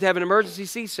 She had to have an emergency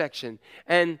C-section.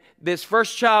 And this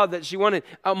first child that she wanted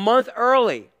a month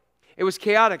early, it was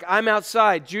chaotic. I'm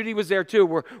outside. Judy was there too.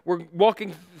 We're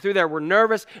walking through there. We're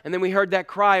nervous. And then we heard that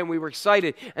cry and we were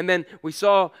excited. And then we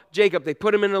saw Jacob. They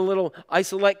put him in a little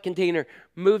isolate container,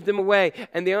 moved him away.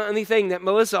 And the only thing that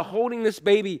Melissa, holding this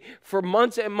baby for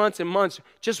months and months and months,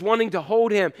 just wanting to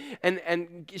hold him,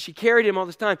 and she carried him all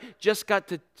this time, just got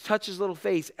to touch his little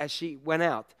face as she went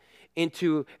out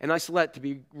into an isolate to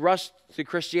be rushed to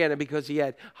Christiana because he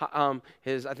had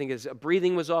his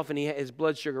breathing was off and his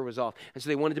blood sugar was off. And so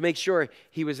they wanted to make sure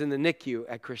he was in the NICU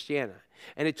at Christiana.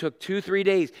 And it took 2-3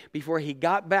 days before he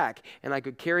got back and I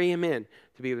could carry him in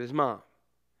to be with his mom.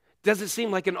 Doesn't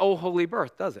seem like an old holy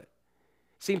birth, does it?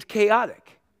 Seems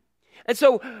chaotic. And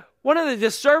so one of the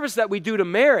disservice that we do to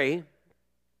Mary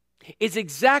is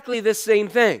exactly this same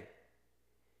thing.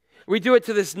 We do it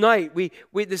to this night.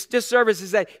 This disservice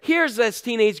is that here's this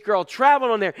teenage girl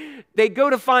traveling on there. They go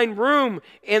to find room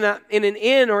in an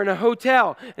inn or in a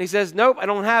hotel. And he says, nope, I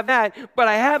don't have that. But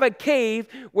I have a cave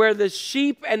where the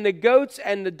sheep and the goats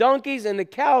and the donkeys and the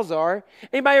cows are.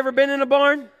 Anybody ever been in a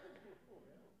barn?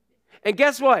 And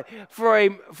guess what? For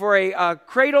a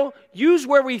cradle, use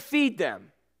where we feed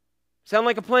them. Sound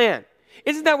like a plan?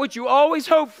 Isn't that what you always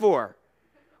hope for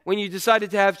when you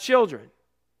decided to have children?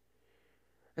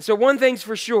 And so one thing's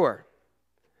for sure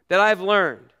that I've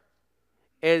learned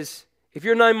is if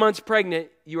you're 9 months pregnant,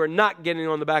 you are not getting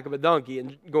on the back of a donkey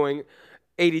and going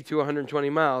 80 to 120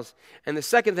 miles. And the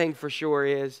second thing for sure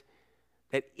is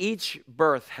that each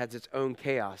birth has its own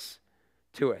chaos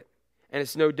to it. And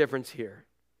it's no difference here.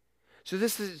 So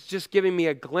this is just giving me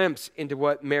a glimpse into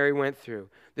what Mary went through.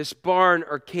 This barn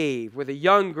or cave with a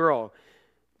young girl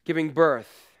giving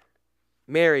birth,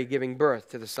 Mary giving birth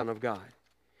to the Son of God.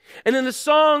 And in the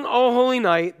song, O Holy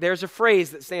Night, there's a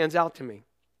phrase that stands out to me.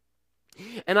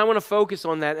 And I want to focus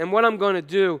on that. And what I'm going to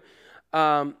do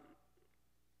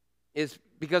is,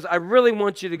 because I really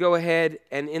want you to go ahead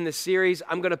and in the series,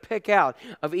 I'm going to pick out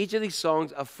of each of these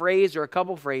songs a phrase or a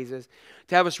couple phrases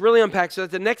to have us really unpack so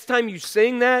that the next time you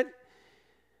sing that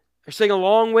or sing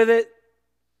along with it,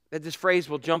 that this phrase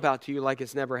will jump out to you like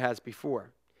it's never has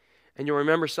before. And you'll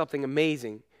remember something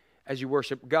amazing as you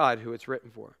worship God who it's written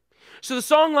for. So the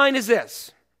song line is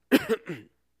this.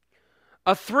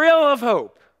 A thrill of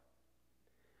hope.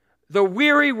 The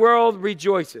weary world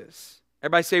rejoices.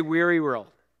 Everybody say weary world.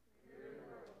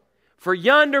 For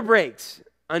yonder breaks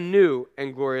a new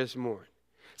and glorious morn.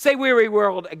 Say weary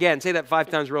world again. Say that 5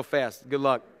 times real fast. Good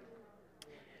luck.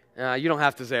 You don't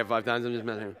have to say it 5 times. I'm just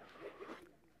messing.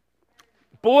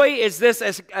 Boy, is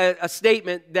this a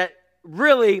statement that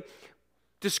really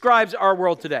describes our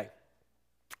world today.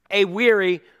 A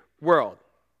weary world.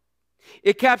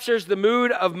 It captures the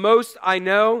mood of most I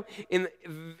know,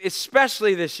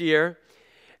 especially this year.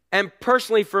 And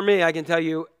personally for me, I can tell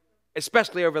you,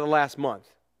 especially over the last month.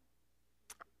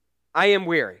 I am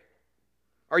weary.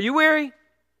 Are you weary?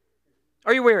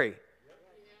 Are you weary?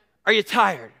 Are you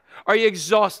tired? Are you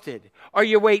exhausted? Are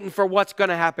you waiting for what's going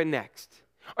to happen next?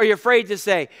 Are you afraid to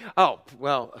say, oh,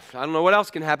 well, I don't know what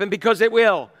else can happen, because it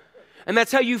will. And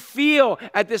that's how you feel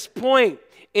at this point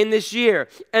in this year.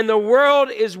 And the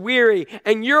world is weary,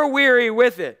 and you're weary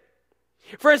with it.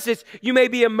 For instance, you may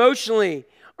be emotionally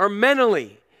or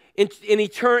mentally in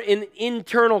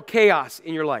internal chaos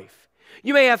in your life.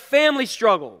 You may have family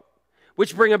struggle,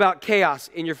 which bring about chaos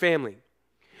in your family.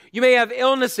 You may have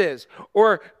illnesses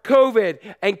or COVID,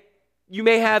 and you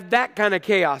may have that kind of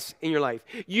chaos in your life.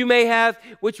 You may have,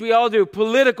 which we all do,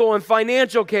 political and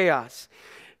financial chaos.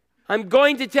 I'm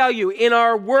going to tell you, in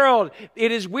our world,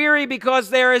 it is weary because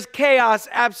there is chaos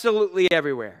absolutely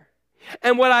everywhere.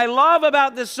 And what I love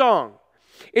about this song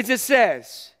is it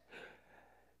says,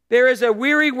 there is a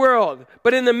weary world,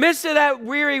 but in the midst of that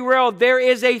weary world, there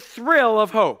is a thrill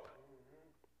of hope.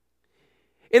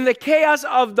 In the chaos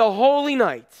of the holy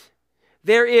night,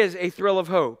 there is a thrill of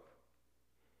hope.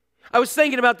 I was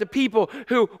thinking about the people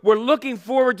who were looking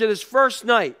forward to this first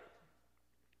night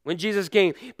when Jesus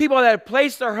came. People that had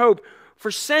placed their hope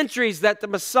for centuries that the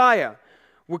Messiah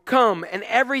would come and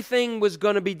everything was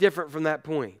going to be different from that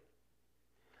point.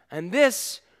 And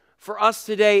this, for us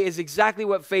today, is exactly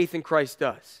what faith in Christ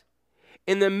does.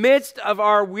 In the midst of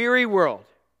our weary world,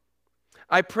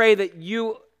 I pray that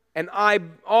you and I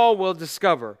all will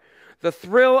discover the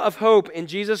thrill of hope in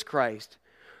Jesus Christ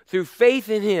through faith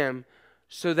in Him,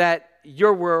 so that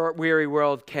your weary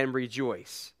world can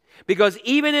rejoice. Because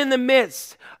even in the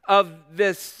midst of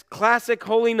this classic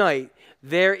holy night,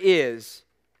 there is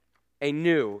a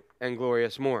new and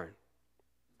glorious morn.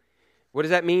 What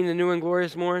does that mean, the new and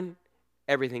glorious morn?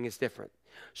 Everything is different.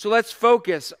 So let's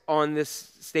focus on this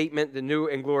statement, the new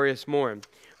and glorious morn,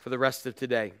 for the rest of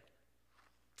today.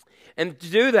 And to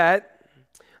do that,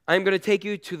 I'm going to take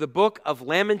you to the book of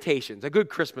Lamentations, a good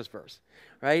Christmas verse,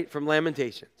 right, from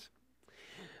Lamentations.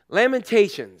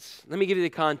 Lamentations, let me give you the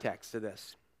context to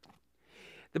this.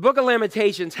 The book of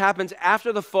Lamentations happens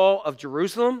after the fall of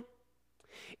Jerusalem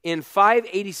in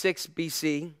 586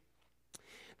 BC.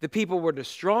 The people were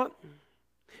distraught.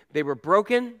 They were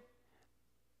broken.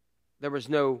 They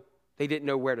didn't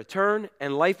know where to turn,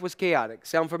 and life was chaotic.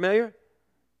 Sound familiar?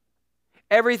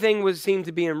 Everything seemed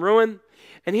to be in ruin.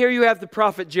 And here you have the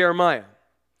prophet Jeremiah,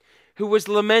 who was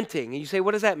lamenting. And you say,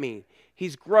 what does that mean?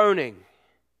 He's groaning.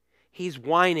 He's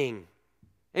whining.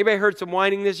 Anybody heard some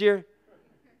whining this year?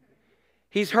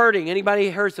 He's hurting. Anybody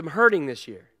heard some hurting this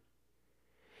year?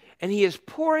 And he is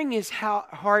pouring his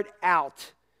heart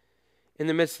out in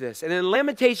the midst of this. And in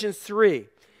Lamentations 3,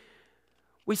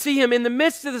 we see him in the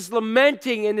midst of this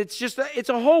lamenting, and it's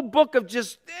a whole book of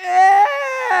just,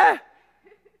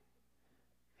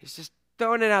 he's just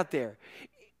throwing it out there.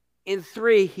 In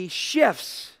 3, he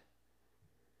shifts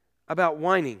about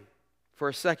whining for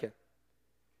a second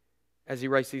as he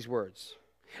writes these words.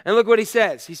 And look what he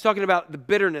says. He's talking about the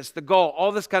bitterness, the gall,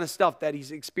 all this kind of stuff that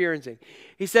he's experiencing.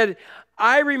 He said,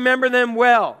 I remember them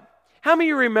well. How many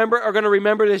of you are going to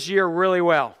remember this year really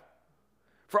well?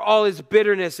 For all its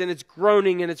bitterness and its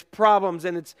groaning and its problems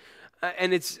and its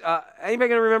anybody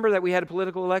going to remember that we had a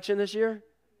political election this year?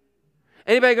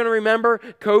 Anybody going to remember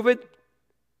COVID?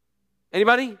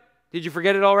 Anybody? Did you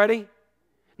forget it already?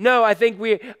 No, I think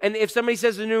and if somebody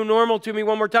says the new normal to me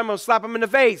one more time, I'll slap them in the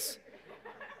face.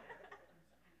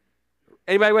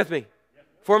 Anybody with me?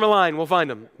 Form a line, we'll find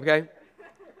them, okay?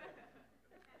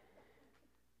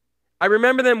 I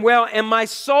remember them well, and my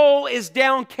soul is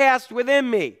downcast within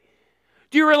me.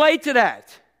 Do you relate to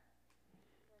that?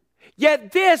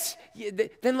 Yet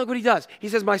then look what he does. He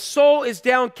says, my soul is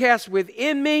downcast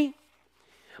within me.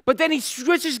 But then he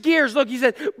switches gears. Look, he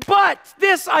said, but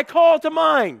this I call to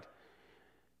mind.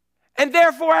 And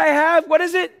therefore I have, what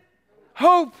is it?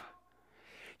 Hope.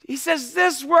 He says,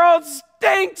 this world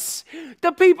stinks.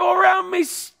 The people around me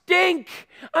stink.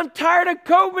 I'm tired of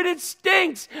COVID. It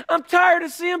stinks. I'm tired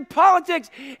of seeing politics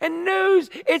and news.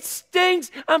 It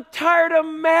stinks. I'm tired of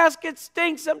masks. It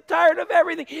stinks. I'm tired of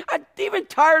everything. I'm even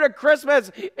tired of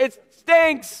Christmas. It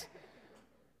stinks.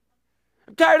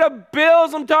 I'm tired of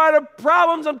bills. I'm tired of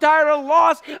problems. I'm tired of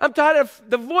loss. I'm tired of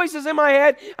the voices in my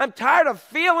head. I'm tired of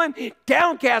feeling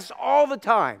downcast all the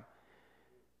time.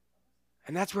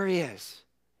 And that's where he is.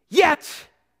 Yet,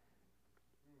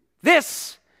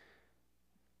 this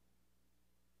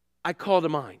I call to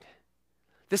mind.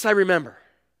 This I remember.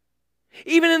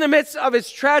 Even in the midst of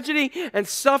its tragedy and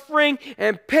suffering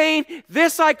and pain,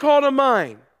 this I call to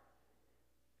mind.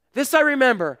 This I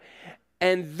remember.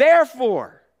 And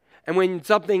therefore, and when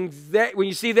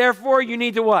you see therefore, you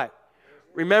need to what?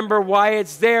 Remember why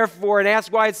it's there for and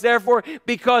ask why it's there for.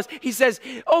 Because he says,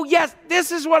 oh yes,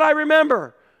 this is what I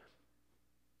remember.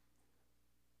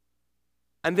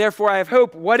 And therefore I have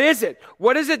hope. What is it?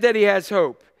 What is it that he has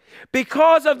hope?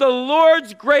 Because of the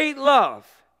Lord's great love,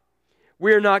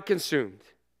 we are not consumed.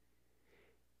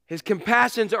 His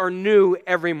compassions are new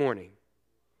every morning.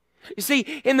 You see,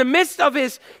 in the midst of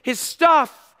his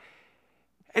stuff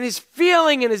and his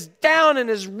feeling and his down and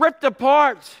his ripped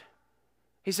apart,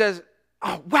 he says,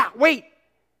 oh, wow, wait.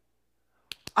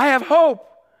 I have hope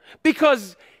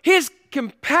because his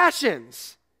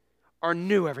compassions are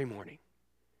new every morning.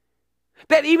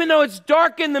 That even though it's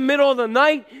dark in the middle of the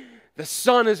night, the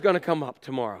sun is going to come up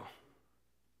tomorrow.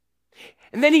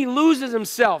 And then he loses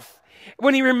himself.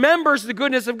 When he remembers the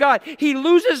goodness of God, he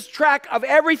loses track of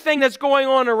everything that's going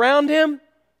on around him.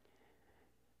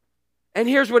 And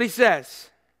here's what he says.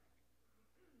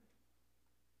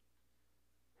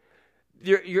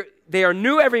 They are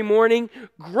new every morning.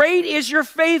 Great is your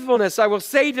faithfulness, I will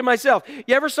say to myself.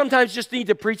 You ever sometimes just need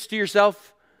to preach to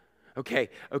yourself? Okay,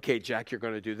 Jack, you're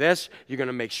going to do this. You're going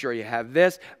to make sure you have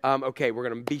this. Okay, we're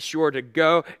going to be sure to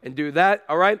go and do that,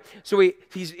 all right? So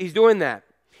he's doing that.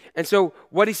 And so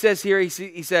what he says here, he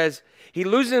says, he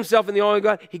loses himself in the awe of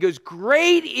God. He goes,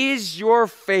 great is your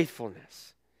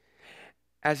faithfulness.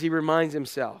 As he reminds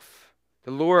himself,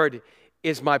 the Lord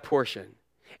is my portion,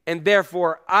 and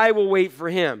therefore I will wait for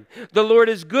him. The Lord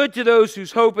is good to those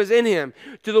whose hope is in him,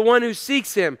 to the one who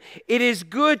seeks him. It is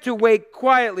good to wait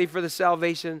quietly for the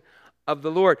salvation of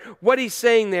the Lord. What he's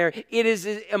saying there, it is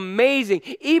amazing.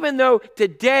 Even though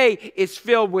today is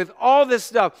filled with all this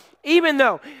stuff, even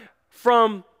though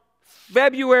from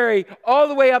February all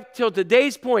the way up till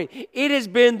today's point, it has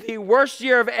been the worst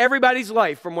year of everybody's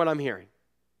life from what I'm hearing.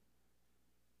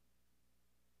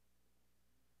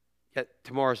 Yet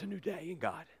tomorrow's a new day in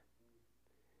God.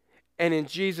 And in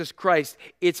Jesus Christ,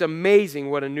 it's amazing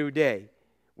what a new day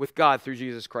with God through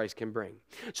Jesus Christ can bring.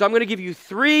 So I'm going to give you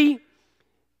 3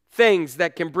 things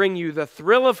that can bring you the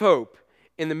thrill of hope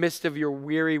in the midst of your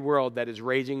weary world that is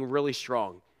raging really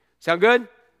strong. Sound good?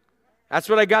 That's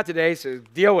what I got today, so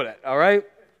deal with it, all right?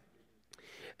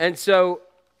 And so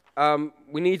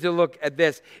we need to look at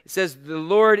this. It says, the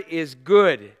Lord is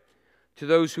good to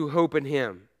those who hope in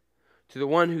him. To the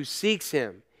one who seeks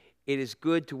him, it is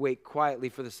good to wait quietly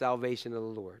for the salvation of the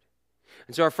Lord.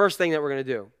 And so our first thing that we're going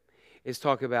to do is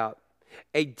talk about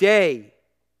a day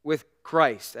with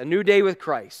Christ. A new day with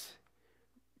Christ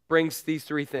brings these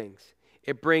 3 things.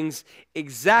 It brings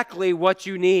exactly what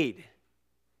you need.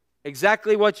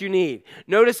 Exactly what you need.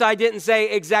 Notice I didn't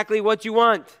say exactly what you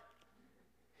want.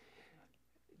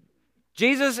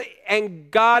 Jesus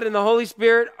and God and the Holy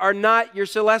Spirit are not your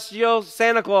celestial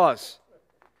Santa Claus.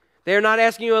 They're not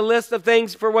asking you a list of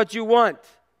things for what you want.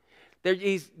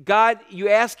 God, you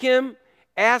ask him,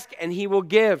 and he will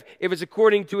give if it's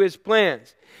according to his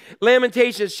plans.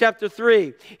 Lamentations chapter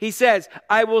 3, he says,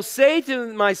 I will say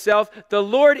to myself, the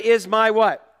Lord is my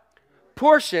what?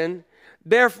 Portion,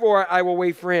 therefore I will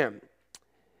wait for him.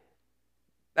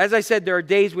 As I said, there are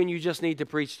days when you just need to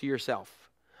preach to yourself.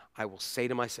 I will say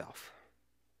to myself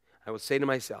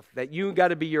that you got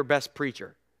to be your best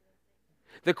preacher.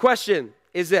 The question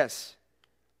is this: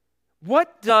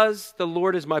 what does the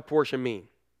Lord is my portion mean?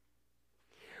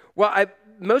 Well,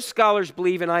 most scholars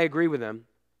believe, and I agree with them,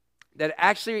 that it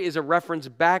actually is a reference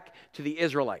back to the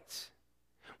Israelites.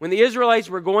 When the Israelites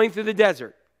were going through the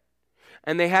desert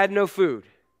and they had no food,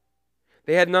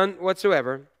 they had none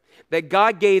whatsoever, that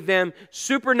God gave them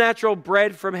supernatural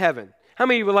bread from heaven. How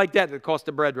many of you would like that, the cost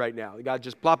of bread right now? God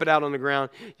just plop it out on the ground,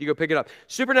 you go pick it up.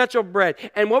 Supernatural bread.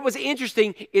 And what was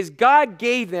interesting is God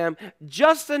gave them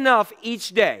just enough each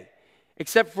day.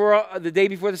 Except for the day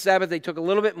before the Sabbath, they took a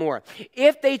little bit more.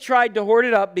 If they tried to hoard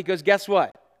it up, because guess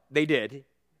what? They did.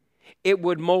 It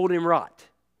would mold and rot.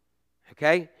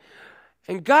 Okay?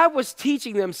 And God was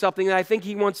teaching them something that I think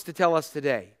he wants to tell us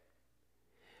today.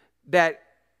 That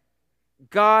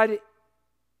God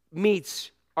meets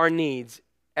our needs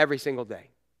every single day.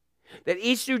 That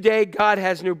each new day, God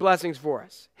has new blessings for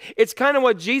us. It's kind of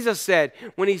what Jesus said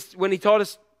when he taught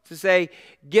us to say,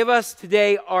 give us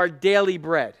today our daily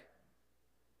bread.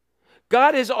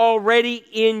 God is already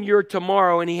in your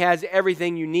tomorrow, and he has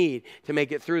everything you need to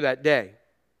make it through that day.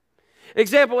 An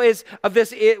example of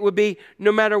this, it would be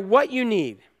no matter what you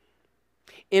need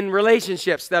in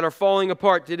relationships that are falling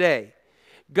apart today,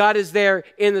 God is there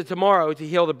in the tomorrow to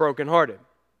heal the brokenhearted.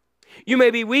 You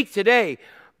may be weak today,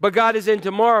 but God is in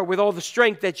tomorrow with all the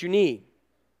strength that you need.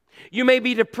 You may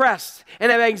be depressed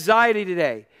and have anxiety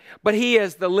today, but he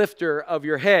is the lifter of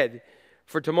your head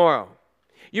for tomorrow.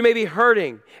 You may be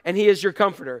hurting, and he is your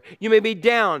comforter. You may be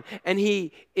down, and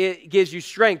he gives you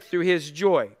strength through his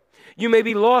joy. You may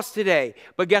be lost today,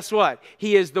 but guess what?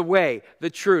 He is the way, the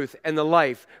truth, and the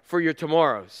life for your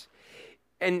tomorrows.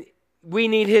 And we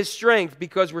need his strength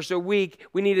because we're so weak.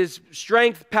 We need his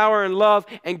strength, power, and love,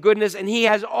 and goodness, and he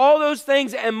has all those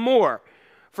things and more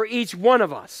for each one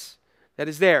of us that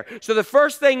is there. So the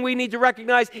first thing we need to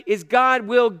recognize is God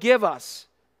will give us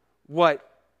what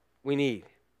we need,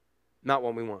 not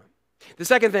what we want. The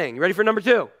second thing, you ready for number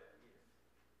 2?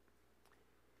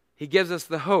 He gives us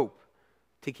the hope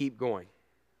to keep going.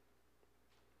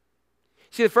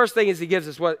 See, the first thing is he gives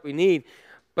us what we need,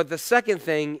 but the second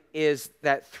thing is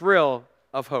that thrill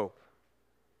of hope.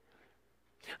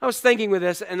 I was thinking with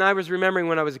this, and I was remembering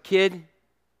when I was a kid,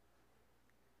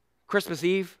 Christmas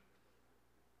Eve,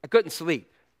 I couldn't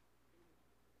sleep.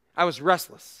 I was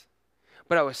restless,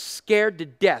 but I was scared to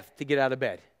death to get out of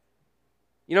bed.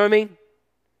 You know what I mean?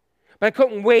 But I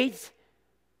couldn't wait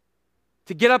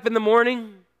to get up in the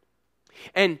morning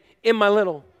and in my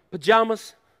little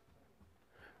pajamas,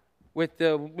 with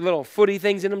the little footy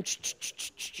things in them,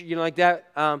 you know, like that.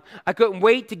 I couldn't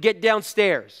wait to get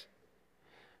downstairs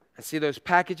and see those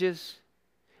packages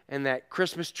and that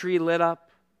Christmas tree lit up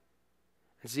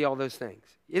and see all those things.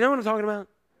 You know what I'm talking about?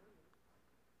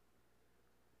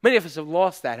 Many of us have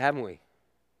lost that, haven't we?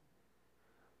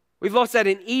 We've lost that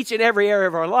in each and every area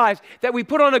of our lives, that we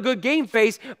put on a good game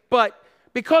face, but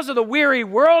because of the weary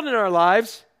world in our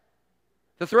lives,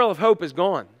 the thrill of hope is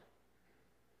gone.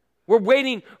 We're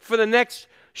waiting for the next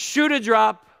shoe to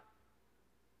drop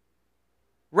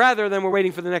rather than we're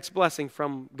waiting for the next blessing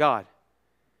from God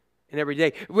in every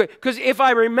day. Because if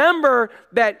I remember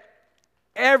that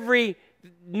every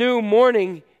new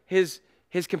morning His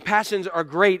compassions are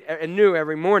great and new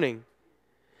every morning,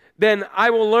 then I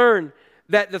will learn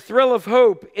that the thrill of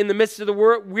hope in the midst of the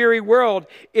weary world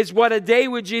is what a day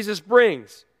with Jesus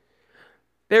brings.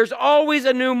 There's always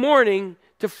a new morning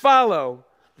to follow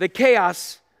the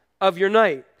chaos of your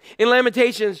night. In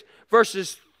Lamentations,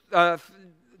 verses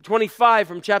 25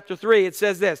 from chapter 3, it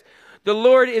says this: "The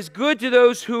Lord is good to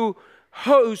those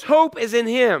whose hope is in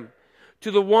Him, to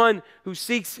the one who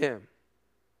seeks Him."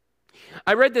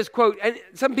 I read this quote, and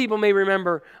some people may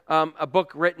remember a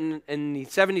book written in the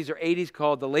 70s or 80s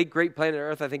called The Late Great Planet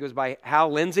Earth. I think it was by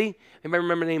Hal Lindsey. Anybody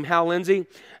remember the name Hal Lindsey?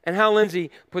 And Hal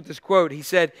Lindsey put this quote. He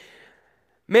said,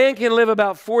 "Man can live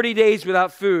about 40 days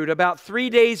without food, about 3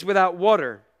 days without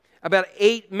water, about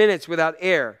 8 minutes without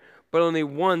air, but only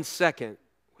 1 second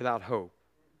without hope."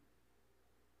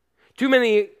 Too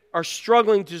many are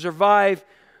struggling to survive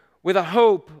with a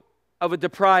hope of a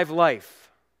deprived life.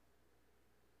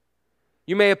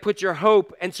 You may have put your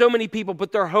hope, and so many people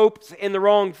put their hopes in the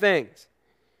wrong things.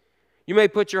 You may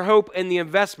put your hope in the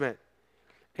investment,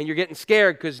 and you're getting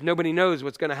scared because nobody knows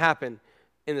what's going to happen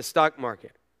in the stock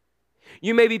market.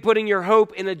 You may be putting your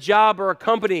hope in a job or a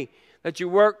company that you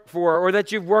work for or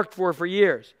that you've worked for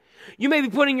years. You may be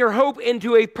putting your hope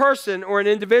into a person or an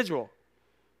individual.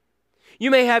 You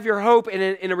may have your hope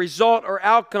in a result or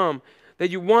outcome that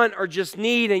you want or just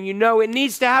need, and you know it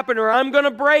needs to happen or I'm going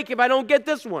to break if I don't get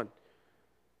this one.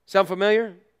 Sound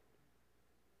familiar?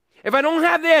 If I don't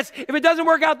have this, if it doesn't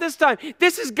work out this time,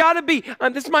 this has got to be,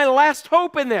 this is my last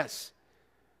hope in this.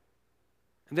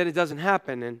 And then it doesn't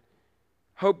happen and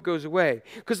hope goes away.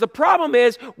 Because the problem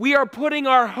is we are putting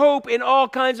our hope in all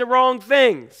kinds of wrong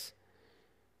things.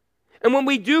 And when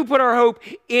we do put our hope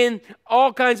in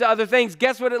all kinds of other things,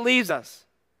 guess what it leaves us?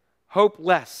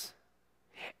 Hopeless.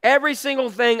 Every single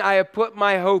thing I have put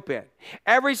my hope in,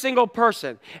 every single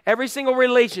person, every single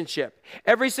relationship,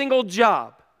 every single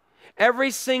job,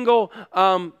 every single,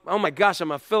 oh my gosh,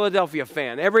 I'm a Philadelphia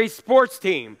fan, every sports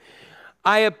team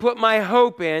I have put my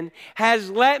hope in has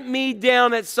let me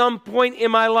down at some point in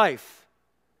my life.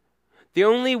 The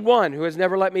only one who has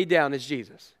never let me down is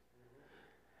Jesus.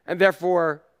 And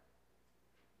therefore,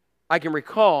 I can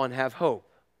recall and have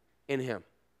hope in Him.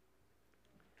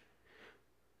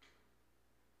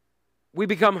 We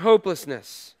become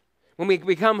hopelessness. When we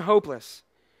become hopeless,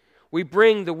 we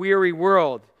bring the weary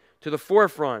world to the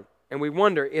forefront and we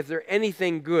wonder if there's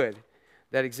anything good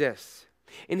that exists.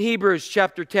 In Hebrews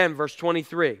chapter 10, verse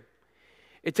 23,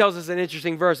 it tells us an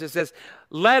interesting verse. It says,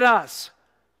 "Let us,"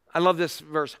 I love this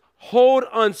verse, "hold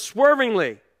unswervingly."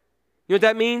 You know what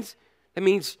that means? That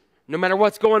means no matter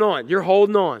what's going on, you're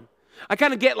holding on. I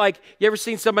kind of get like, you ever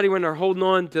seen somebody when they're holding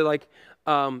on to like,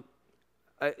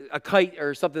 a kite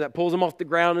or something that pulls them off the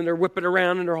ground and they're whipping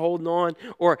around and they're holding on,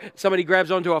 or somebody grabs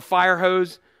onto a fire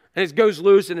hose and it goes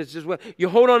loose and it's just, you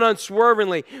hold on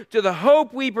unswervingly to the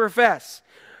hope we profess,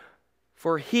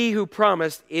 for He who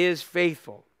promised is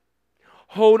faithful.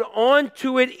 Hold on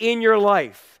to it in your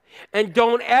life and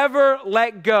don't ever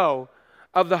let go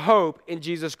of the hope in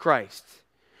Jesus Christ.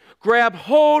 Grab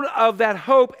hold of that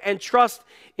hope and trust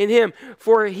in Him,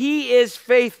 for He is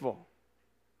faithful.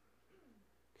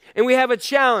 And we have a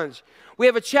challenge. We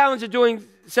have a challenge of doing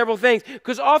several things.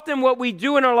 Because often what we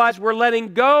do in our lives, we're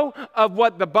letting go of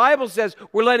what the Bible says.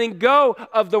 We're letting go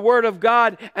of the Word of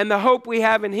God and the hope we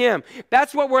have in Him.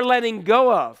 That's what we're letting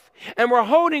go of. And we're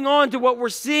holding on to what we're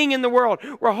seeing in the world.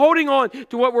 We're holding on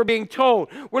to what we're being told.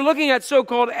 We're looking at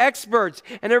so-called experts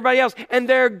and everybody else, and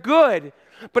they're good.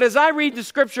 But as I read the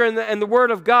Scripture and the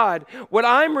Word of God, what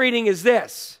I'm reading is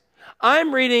this.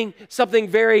 I'm reading something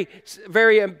very,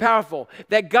 very powerful,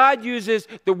 that God uses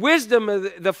the wisdom,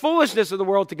 the foolishness of the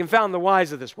world to confound the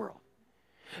wise of this world.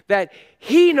 That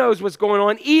He knows what's going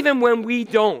on even when we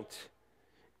don't.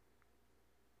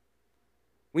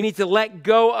 We need to let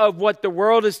go of what the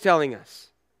world is telling us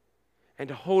and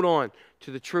to hold on to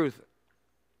the truth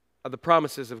of the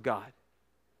promises of God.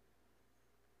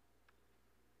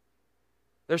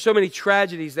 There's so many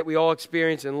tragedies that we all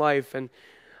experience in life, and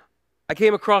I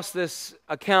came across this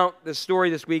story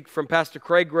this week from Pastor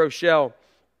Craig Rochelle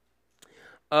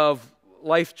of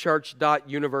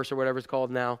LifeChurch.universe or whatever it's called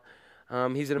now.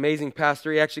 He's an amazing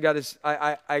pastor. He actually got his,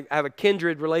 I have a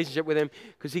kindred relationship with him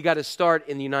because he got his start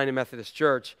in the United Methodist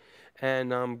Church.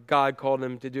 And God called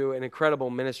him to do an incredible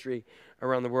ministry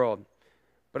around the world.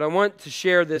 But I want to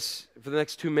share this for the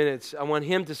next 2 minutes. I want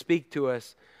him to speak to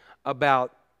us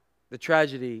about the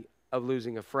tragedy of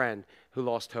losing a friend who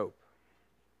lost hope.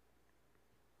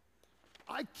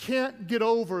 I can't get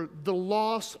over the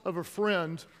loss of a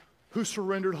friend who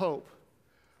surrendered hope.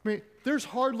 I mean, there's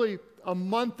hardly a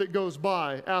month that goes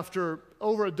by after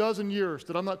over a dozen years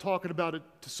that I'm not talking about it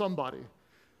to somebody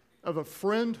of a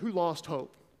friend who lost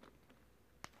hope.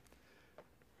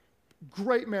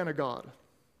 Great man of God,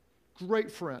 great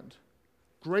friend,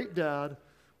 great dad,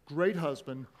 great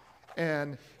husband,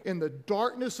 and in the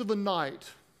darkness of the night,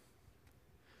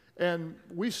 and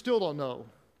we still don't know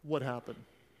what happened.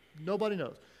 Nobody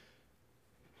knows.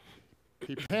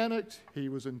 He panicked, he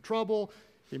was in trouble,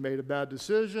 he made a bad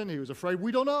decision, he was afraid,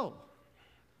 we don't know.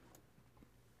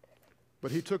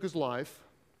 But he took his life,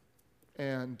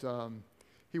 and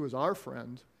he was our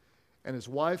friend, and his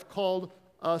wife called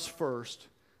us first,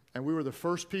 and we were the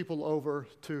first people over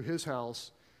to his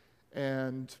house,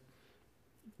 and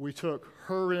we took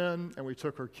her in, and we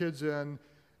took her kids in,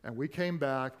 and we came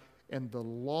back in the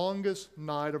longest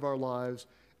night of our lives,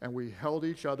 and we held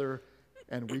each other,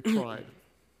 and we cried.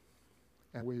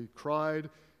 And we cried,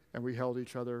 and we held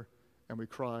each other, and we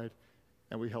cried,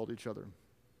 and we held each other.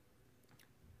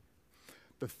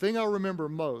 The thing I remember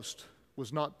most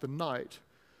was not the night,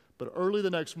 but early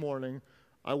the next morning,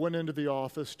 I went into the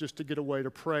office just to get away to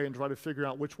pray and try to figure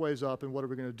out which way's up and what are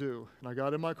we going to do. And I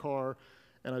got in my car,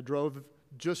 and I drove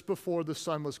just before the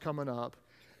sun was coming up,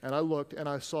 and I looked, and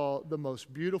I saw the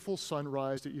most beautiful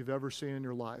sunrise that you've ever seen in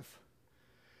your life.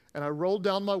 And I rolled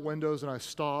down my windows, and I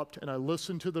stopped, and I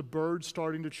listened to the birds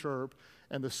starting to chirp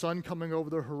and the sun coming over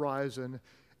the horizon,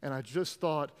 and I just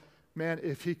thought, man,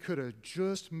 if he could have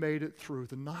just made it through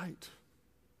the night,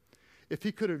 if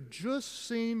he could have just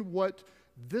seen what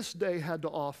this day had to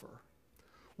offer,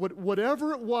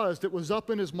 whatever it was that was up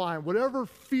in his mind, whatever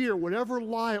fear, whatever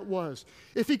lie it was,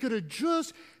 if he could have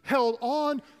just held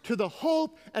on to the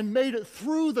hope and made it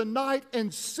through the night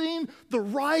and seen the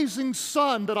rising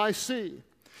sun that I see,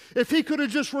 if he could have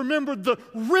just remembered the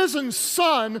risen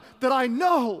sun that I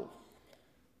know.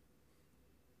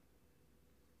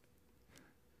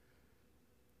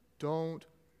 Don't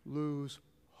lose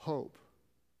hope.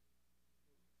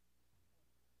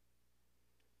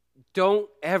 Don't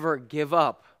ever give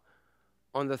up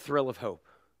on the thrill of hope.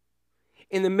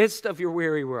 In the midst of your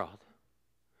weary world,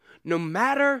 no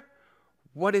matter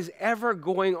what is ever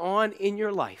going on in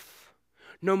your life,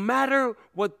 no matter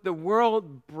what the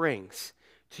world brings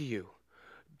to you,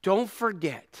 don't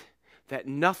forget that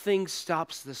nothing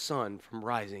stops the sun from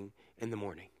rising in the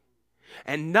morning.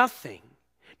 And nothing,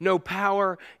 no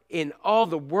power in all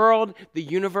the world, the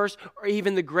universe, or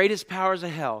even the greatest powers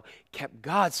of hell kept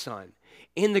God's Son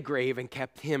in the grave and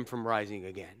kept him from rising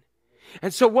again.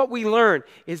 And so what we learn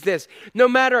is this: no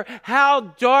matter how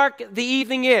dark the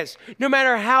evening is, no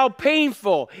matter how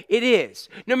painful it is,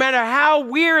 no matter how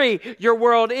weary your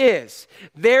world is,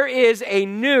 there is a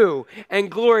new and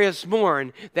glorious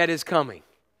morn that is coming.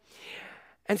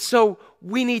 And so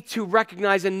we need to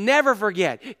recognize and never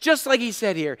forget, just like he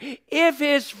said here, if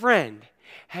his friend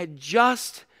had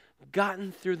just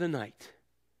gotten through the night,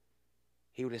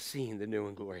 he would have seen the new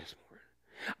and glorious morn.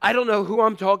 I don't know who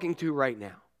I'm talking to right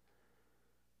now.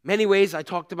 Many ways I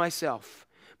talk to myself.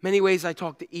 Many ways I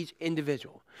talk to each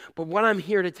individual. But what I'm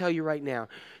here to tell you right now,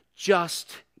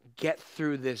 just get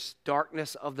through this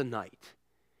darkness of the night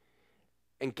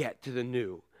and get to the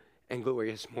new and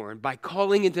glorious morn by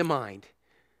calling into mind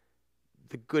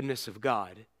the goodness of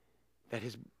God, that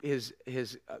his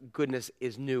goodness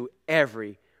is new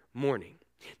every morning.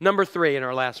 Number 3, and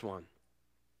our last one.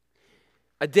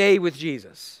 A day with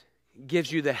Jesus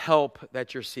gives you the help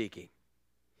that you're seeking.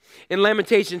 In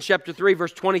Lamentations chapter 3,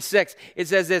 verse 26, it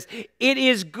says this: it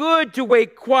is good to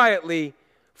wait quietly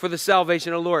for the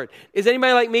salvation of the Lord. Is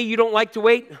anybody like me, you don't like to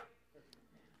wait?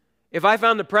 If I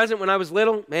found a present when I was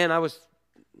little, man,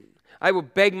 I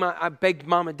begged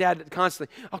mom and dad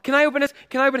constantly, oh, can I open this?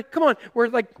 Can I open it? Come on, we're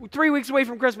like 3 weeks away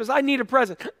from Christmas. I need a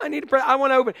present. I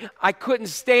want to open it. I couldn't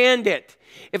stand it.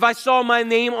 If I saw my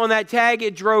name on that tag,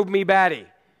 it drove me batty.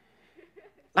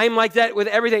 I'm like that with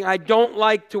everything. I don't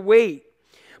like to wait.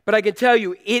 But I can tell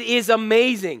you, it is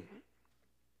amazing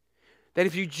that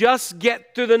if you just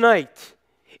get through the night,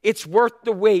 it's worth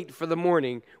the wait for the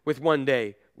morning with one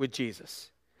day with Jesus.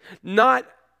 Not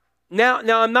Now,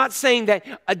 I'm not saying that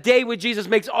a day with Jesus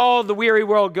makes all the weary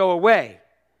world go away,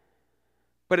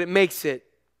 but it makes it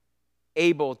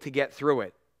able to get through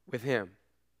it with him.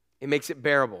 It makes it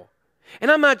bearable. And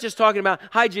I'm not just talking about,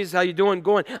 hi, Jesus, how you doing?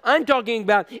 Going. I'm talking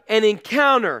about an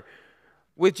encounter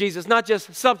with Jesus, not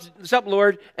just sup,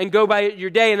 Lord, and go by your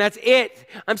day, and that's it.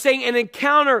 I'm saying an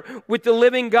encounter with the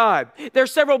living God. There are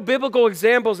several biblical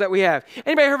examples that we have.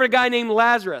 Anybody heard of a guy named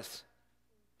Lazarus?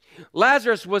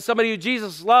 Lazarus was somebody who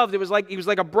Jesus loved. He was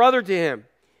like a brother to him.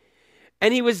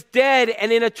 And he was dead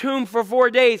and in a tomb for 4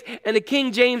 days. And the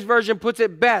King James Version puts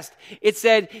it best. It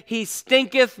said, he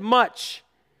stinketh much.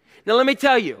 Now let me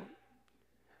tell you,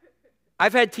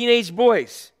 I've had teenage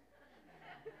boys.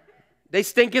 They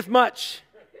stinketh much.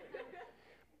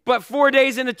 But 4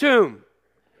 days in a tomb,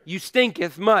 you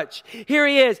stinketh much. Here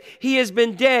he is. He has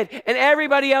been dead, and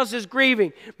everybody else is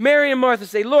grieving. Mary and Martha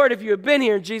say, Lord, if you had been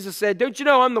here. And Jesus said, don't you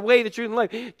know I'm the way, the truth, and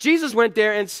life? Jesus went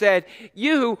there and said,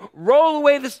 you roll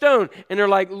away the stone. And they're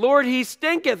like, Lord, he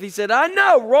stinketh. He said, I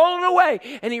know, roll it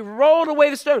away. And he rolled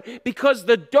away the stone because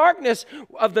the darkness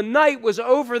of the night was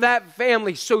over that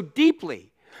family so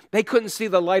deeply, they couldn't see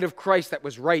the light of Christ that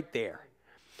was right there.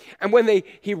 And when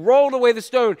he rolled away the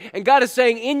stone, and God is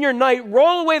saying, in your night,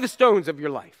 roll away the stones of your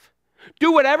life.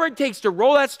 Do whatever it takes to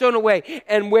roll that stone away.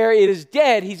 And where it is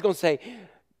dead, he's going to say,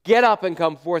 get up and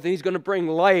come forth. And he's going to bring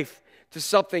life to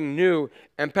something new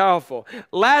and powerful.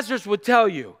 Lazarus would tell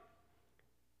you,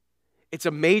 it's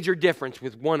a major difference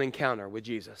with one encounter with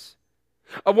Jesus.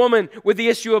 A woman with the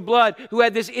issue of blood who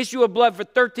had this issue of blood for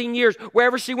 13 years.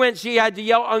 Wherever she went, she had to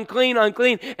yell, unclean,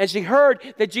 unclean. And she heard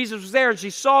that Jesus was there and she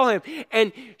saw him.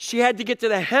 And she had to get to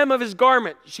the hem of his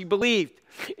garment, she believed.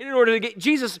 In order to get,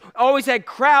 Jesus always had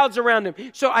crowds around him.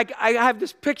 So I have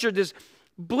this picture, this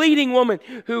bleeding woman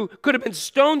who could have been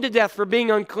stoned to death for being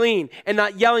unclean and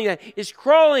not yelling at, is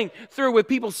crawling through with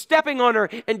people stepping on her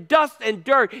and dust and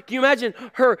dirt. Can you imagine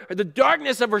the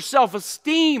darkness of her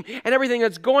self-esteem and everything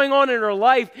that's going on in her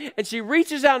life? And she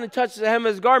reaches out and touches the hem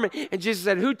of his garment. And Jesus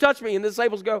said, who touched me? And the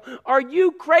disciples go, are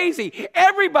you crazy?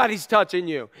 Everybody's touching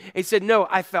you. And he said, no,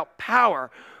 I felt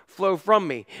power flow from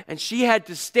me. And she had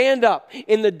to stand up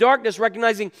in the darkness,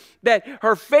 recognizing that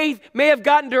her faith may have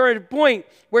gotten to her at a point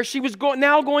where she was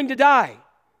now going to die.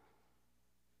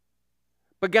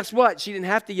 But guess what? She didn't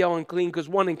have to yell unclean because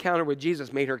one encounter with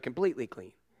Jesus made her completely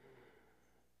clean.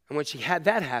 And when she had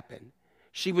that happen,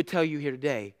 she would tell you here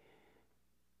today,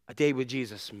 a day with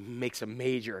Jesus makes a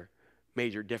major,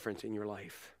 major difference in your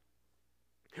life.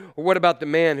 Or what about the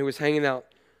man who was hanging out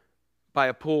by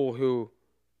a pool who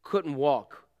couldn't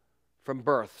walk from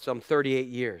birth, some 38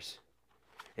 years.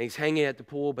 And he's hanging at the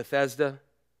pool, Bethesda.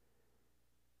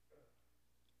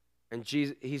 And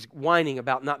he's whining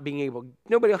about not being able,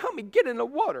 nobody will help me get in the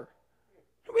water.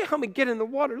 Nobody will help me get in the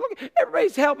water. Look,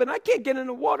 everybody's helping. I can't get in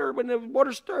the water when the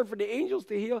water stirred for the angels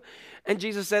to heal. And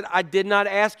Jesus said, I did not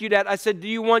ask you that. I said, do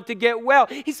you want to get well?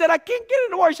 He said, I can't get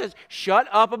in the water. He says, shut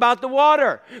up about the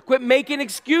water. Quit making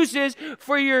excuses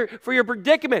for your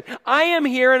predicament. I am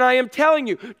here and I am telling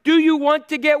you, do you want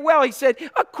to get well? He said,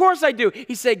 of course I do.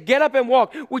 He said, get up and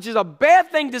walk, which is a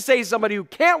bad thing to say to somebody who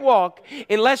can't walk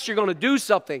unless you're going to do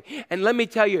something. And let me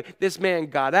tell you, this man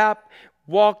got up,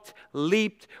 walked,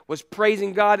 leaped, was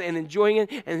praising God and enjoying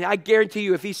it. And I guarantee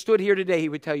you, if he stood here today, he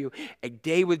would tell you, a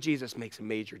day with Jesus makes a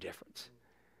major difference.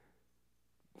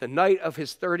 The night of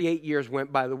his 38 years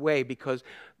went by the way because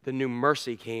the new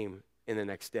mercy came in the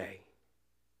next day.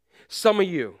 Some of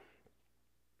you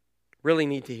really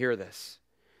need to hear this.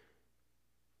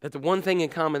 That the one thing in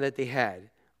common that they had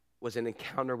was an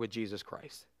encounter with Jesus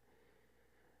Christ.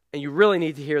 And you really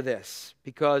need to hear this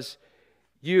because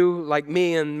you, like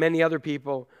me and many other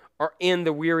people, are in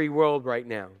the weary world right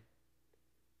now.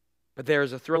 But there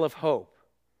is a thrill of hope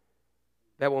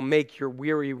that will make your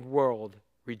weary world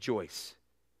rejoice.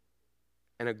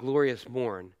 And a glorious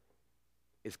morn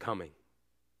is coming.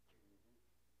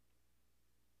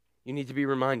 You need to be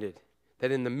reminded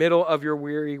that in the middle of your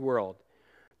weary world,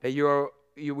 that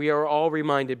we are all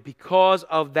reminded because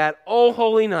of that oh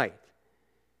holy night,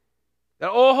 that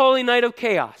oh holy night of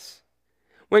chaos,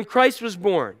 when Christ was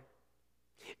born,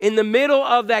 in the middle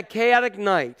of that chaotic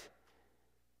night,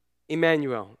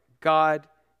 Emmanuel, God,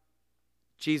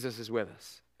 Jesus is with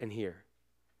us and here.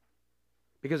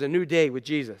 Because a new day with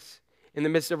Jesus in the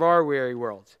midst of our weary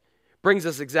world brings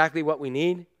us exactly what we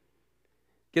need,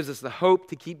 gives us the hope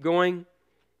to keep going,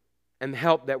 and the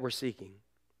help that we're seeking.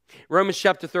 Romans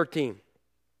chapter 13, and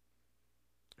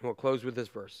we'll close with this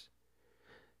verse,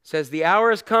 says, the hour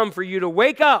has come for you to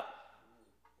wake up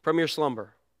from your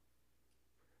slumber,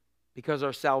 because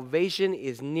our salvation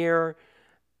is nearer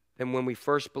than when we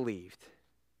first believed.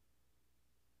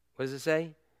 What does it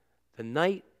say? The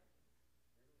night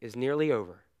is nearly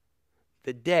over.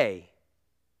 The day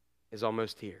is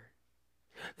almost here.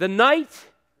 The night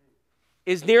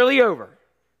is nearly over.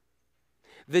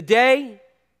 The day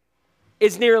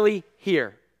is nearly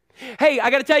here. Hey, I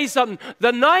got to tell you something.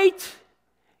 The night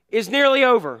is nearly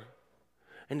over,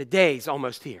 and the day's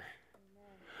almost here.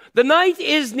 The night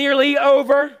is nearly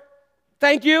over.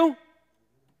 Thank you.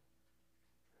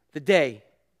 The day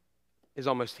is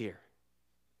almost here.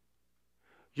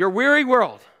 Your weary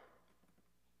world,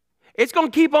 it's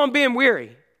going to keep on being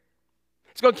weary.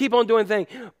 It's going to keep on doing things.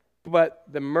 But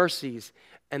the mercies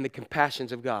and the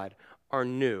compassions of God are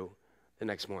new the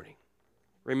next morning.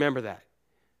 Remember that.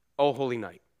 Oh, holy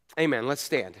night. Amen. Let's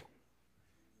stand.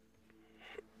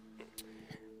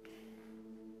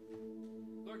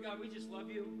 Lord God, we just love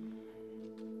you.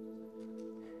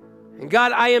 And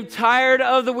God, I am tired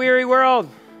of the weary world.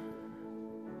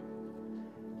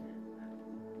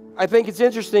 I think it's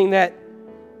interesting that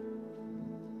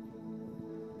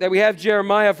we have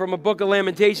Jeremiah from a book of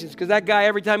Lamentations, because that guy,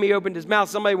 every time he opened his mouth,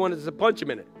 somebody wanted to punch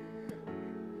him in it.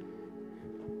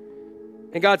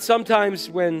 And God, sometimes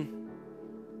when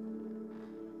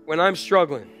I'm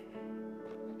struggling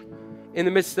in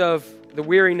the midst of the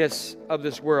weariness of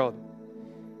this world,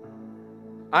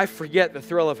 I forget the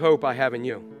thrill of hope I have in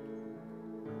you.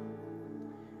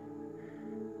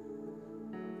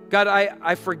 God,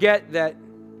 I forget that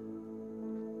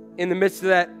in the midst of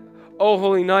that oh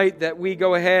holy night that we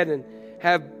go ahead and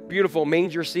have beautiful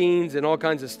manger scenes and all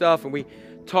kinds of stuff, and we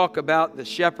talk about the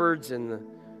shepherds and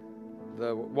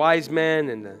the wise men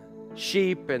and the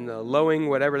sheep and the lowing,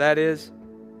 whatever that is.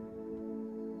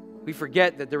 We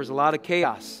forget that there was a lot of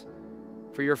chaos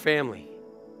for your family.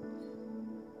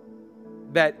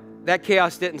 That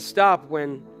chaos didn't stop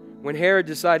when Herod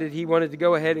decided he wanted to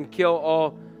go ahead and kill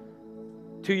all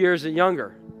 2 years and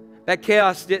younger. That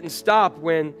chaos didn't stop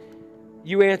when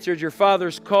you answered your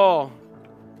Father's call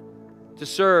to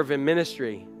serve in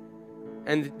ministry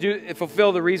and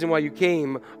fulfill the reason why you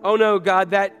came. Oh no, God,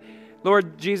 that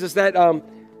Lord Jesus,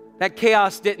 that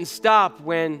chaos didn't stop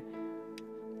when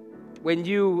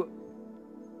you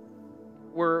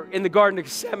were in the Garden of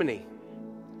Gethsemane.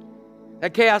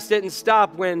 That chaos didn't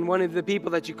stop when one of the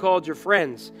people that you called your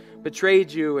friends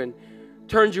betrayed you and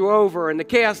turned you over. And the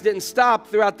chaos didn't stop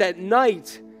throughout that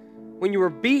night when you were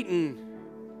beaten.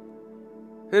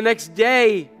 And the next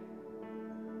day,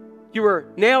 you were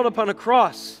nailed upon a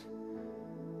cross.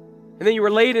 And then you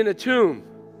were laid in a tomb.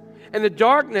 And the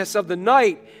darkness of the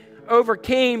night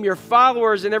overcame your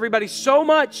followers and everybody so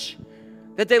much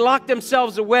that they locked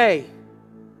themselves away.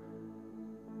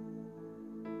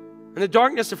 And the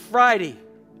darkness of Friday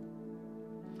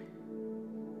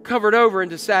covered over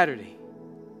into Saturday.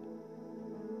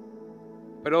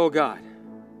 But oh God,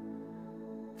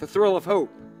 the thrill of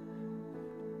hope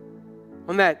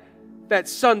on that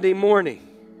Sunday morning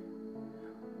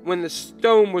when the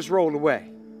stone was rolled away,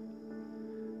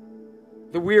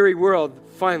 the weary world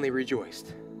finally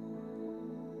rejoiced.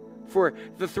 For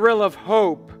the thrill of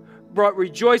hope brought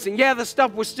rejoicing. Yeah, the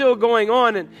stuff was still going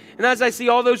on. And as I see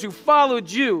all those who followed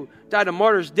you died a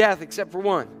martyr's death except for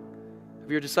one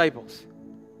of your disciples.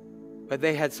 But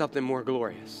they had something more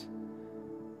glorious.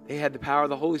 They had the power of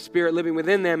the Holy Spirit living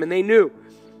within them, and they knew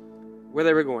where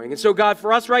they were going. And so, God,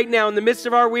 for us right now, in the midst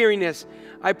of our weariness,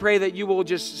 I pray that you will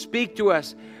just speak to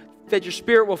us, that your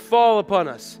Spirit will fall upon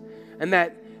us, and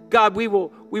that, God, we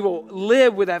will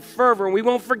live with that fervor, and we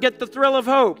won't forget the thrill of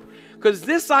hope. Because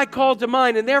this I call to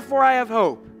mind, and therefore I have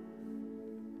hope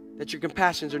that your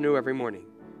compassions are new every morning.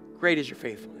 Great is your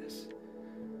faithfulness.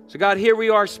 So God, here we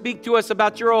are. Speak to us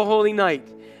about your oh holy night.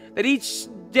 That each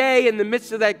day in the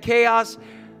midst of that chaos,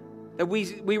 that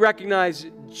we recognize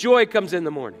joy comes in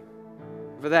the morning.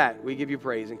 For that, we give you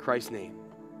praise in Christ's name.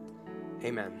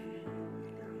 Amen.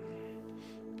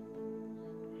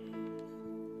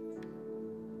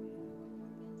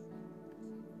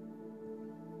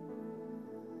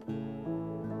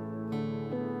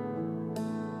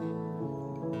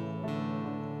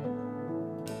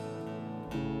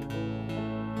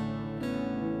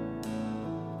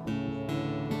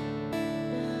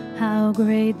 How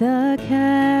great the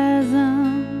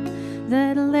chasm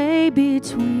that lay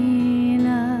between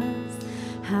us,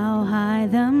 how high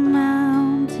the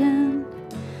mountain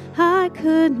I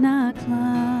could not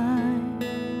climb.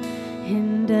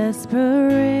 In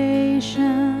desperation,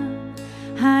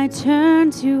 I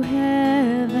turned to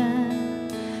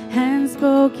heaven and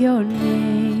spoke your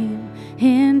name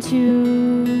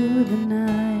into the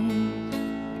night.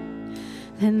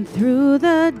 Then through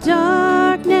the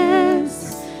darkness,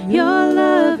 your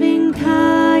loving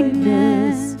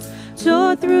kindness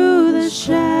tore through the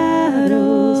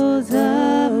shadows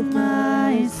of my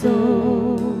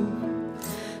soul.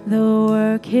 The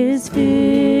work is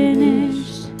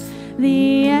finished,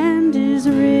 the end is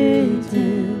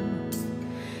written.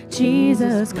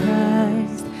 Jesus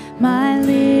Christ, my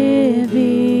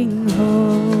living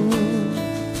hope.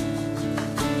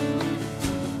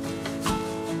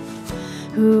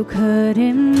 Who could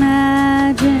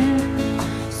imagine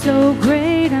so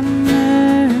great a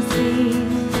mercy?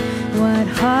 What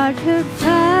heart could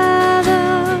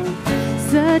fathom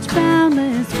such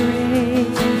boundless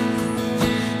grace?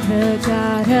 The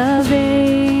God of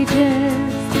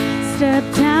ages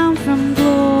stepped down from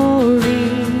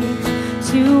glory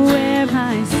to wear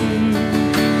my sin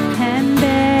and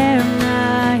bear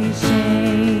my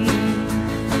shame.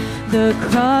 The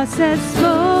cross has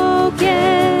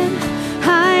spoken,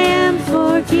 I am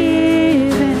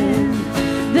forgiven.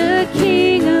 The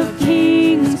King of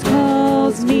Kings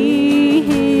calls me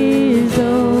his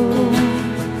own.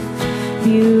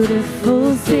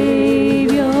 Beautiful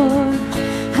Savior,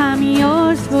 I'm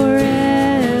yours forever.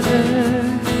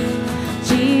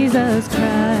 Jesus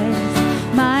Christ,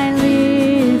 my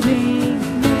living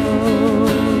hope.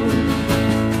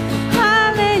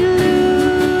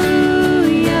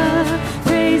 Hallelujah,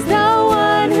 praise the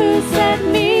one who set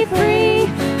me free.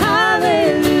 Hallelujah,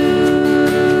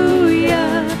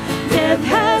 death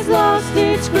has lost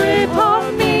its grip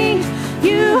on me.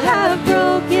 You have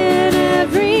broken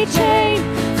every chain.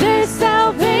 There's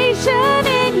salvation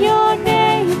in your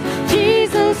name,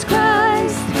 Jesus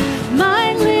Christ,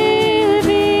 my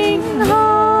living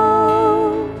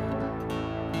hope.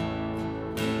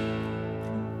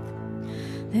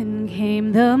 Then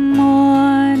came the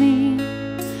morning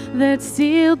that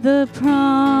sealed the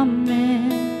promise.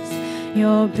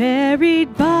 Your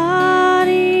buried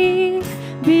body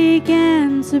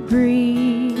began to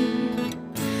breathe.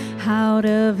 Out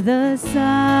of the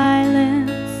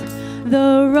silence,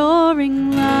 the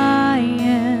roaring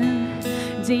lion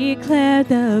declared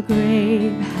the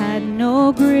grave had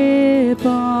no grip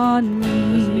on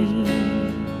me.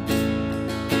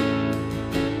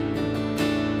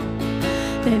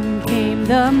 Then came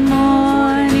the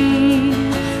morning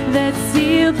that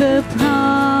sealed the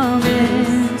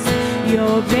promise.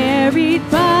 Your buried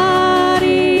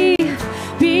body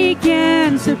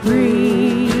began to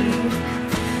breathe.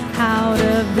 Out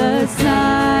of the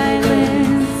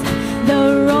silence,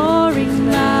 the roaring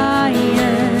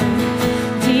lion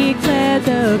declared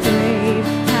the grave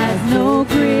has no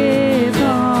grip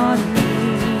on me.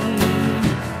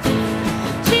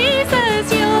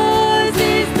 Jesus, yours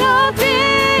is the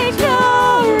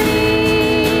victory.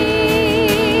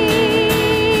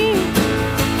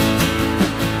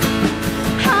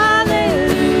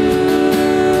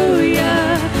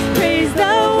 Hallelujah, praise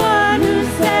the one who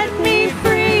set me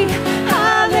free.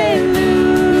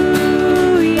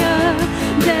 Hallelujah,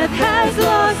 death has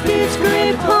lost its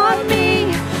grip on me.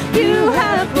 You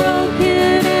have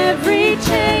broken every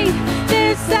chain.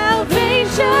 There's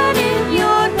salvation in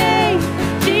your name,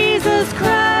 Jesus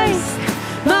Christ,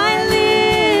 my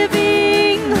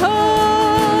living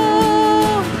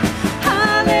hope.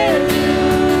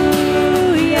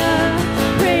 Hallelujah,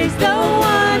 praise the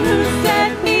one who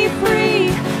set me free.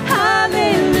 Hallelujah,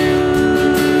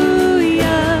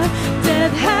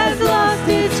 death has lost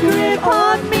its grip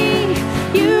on me.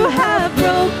 You have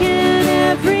broken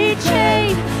every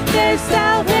chain. There's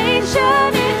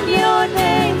salvation in your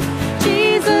name,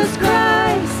 Jesus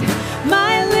Christ,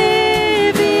 my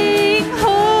living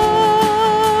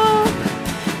hope.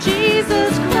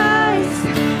 Jesus Christ,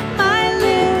 my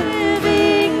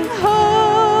living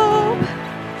hope.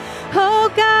 Oh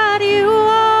God, you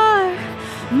are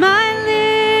my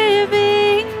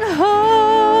living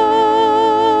hope.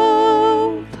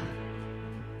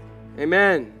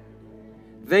 Amen.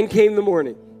 Then came the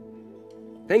morning.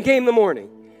 Then came the morning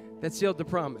that sealed the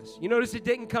promise. You notice it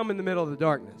didn't come in the middle of the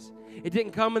darkness. It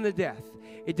didn't come in the death.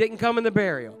 It didn't come in the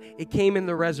burial. It came in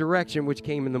the resurrection, which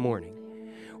came in the morning.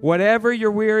 Whatever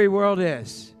your weary world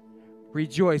is,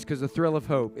 rejoice, because the thrill of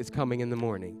hope is coming in the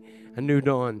morning. A new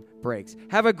dawn breaks.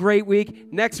 Have a great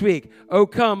week. Next week, oh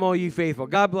come, all you faithful.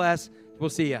 God bless.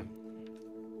 We'll see you.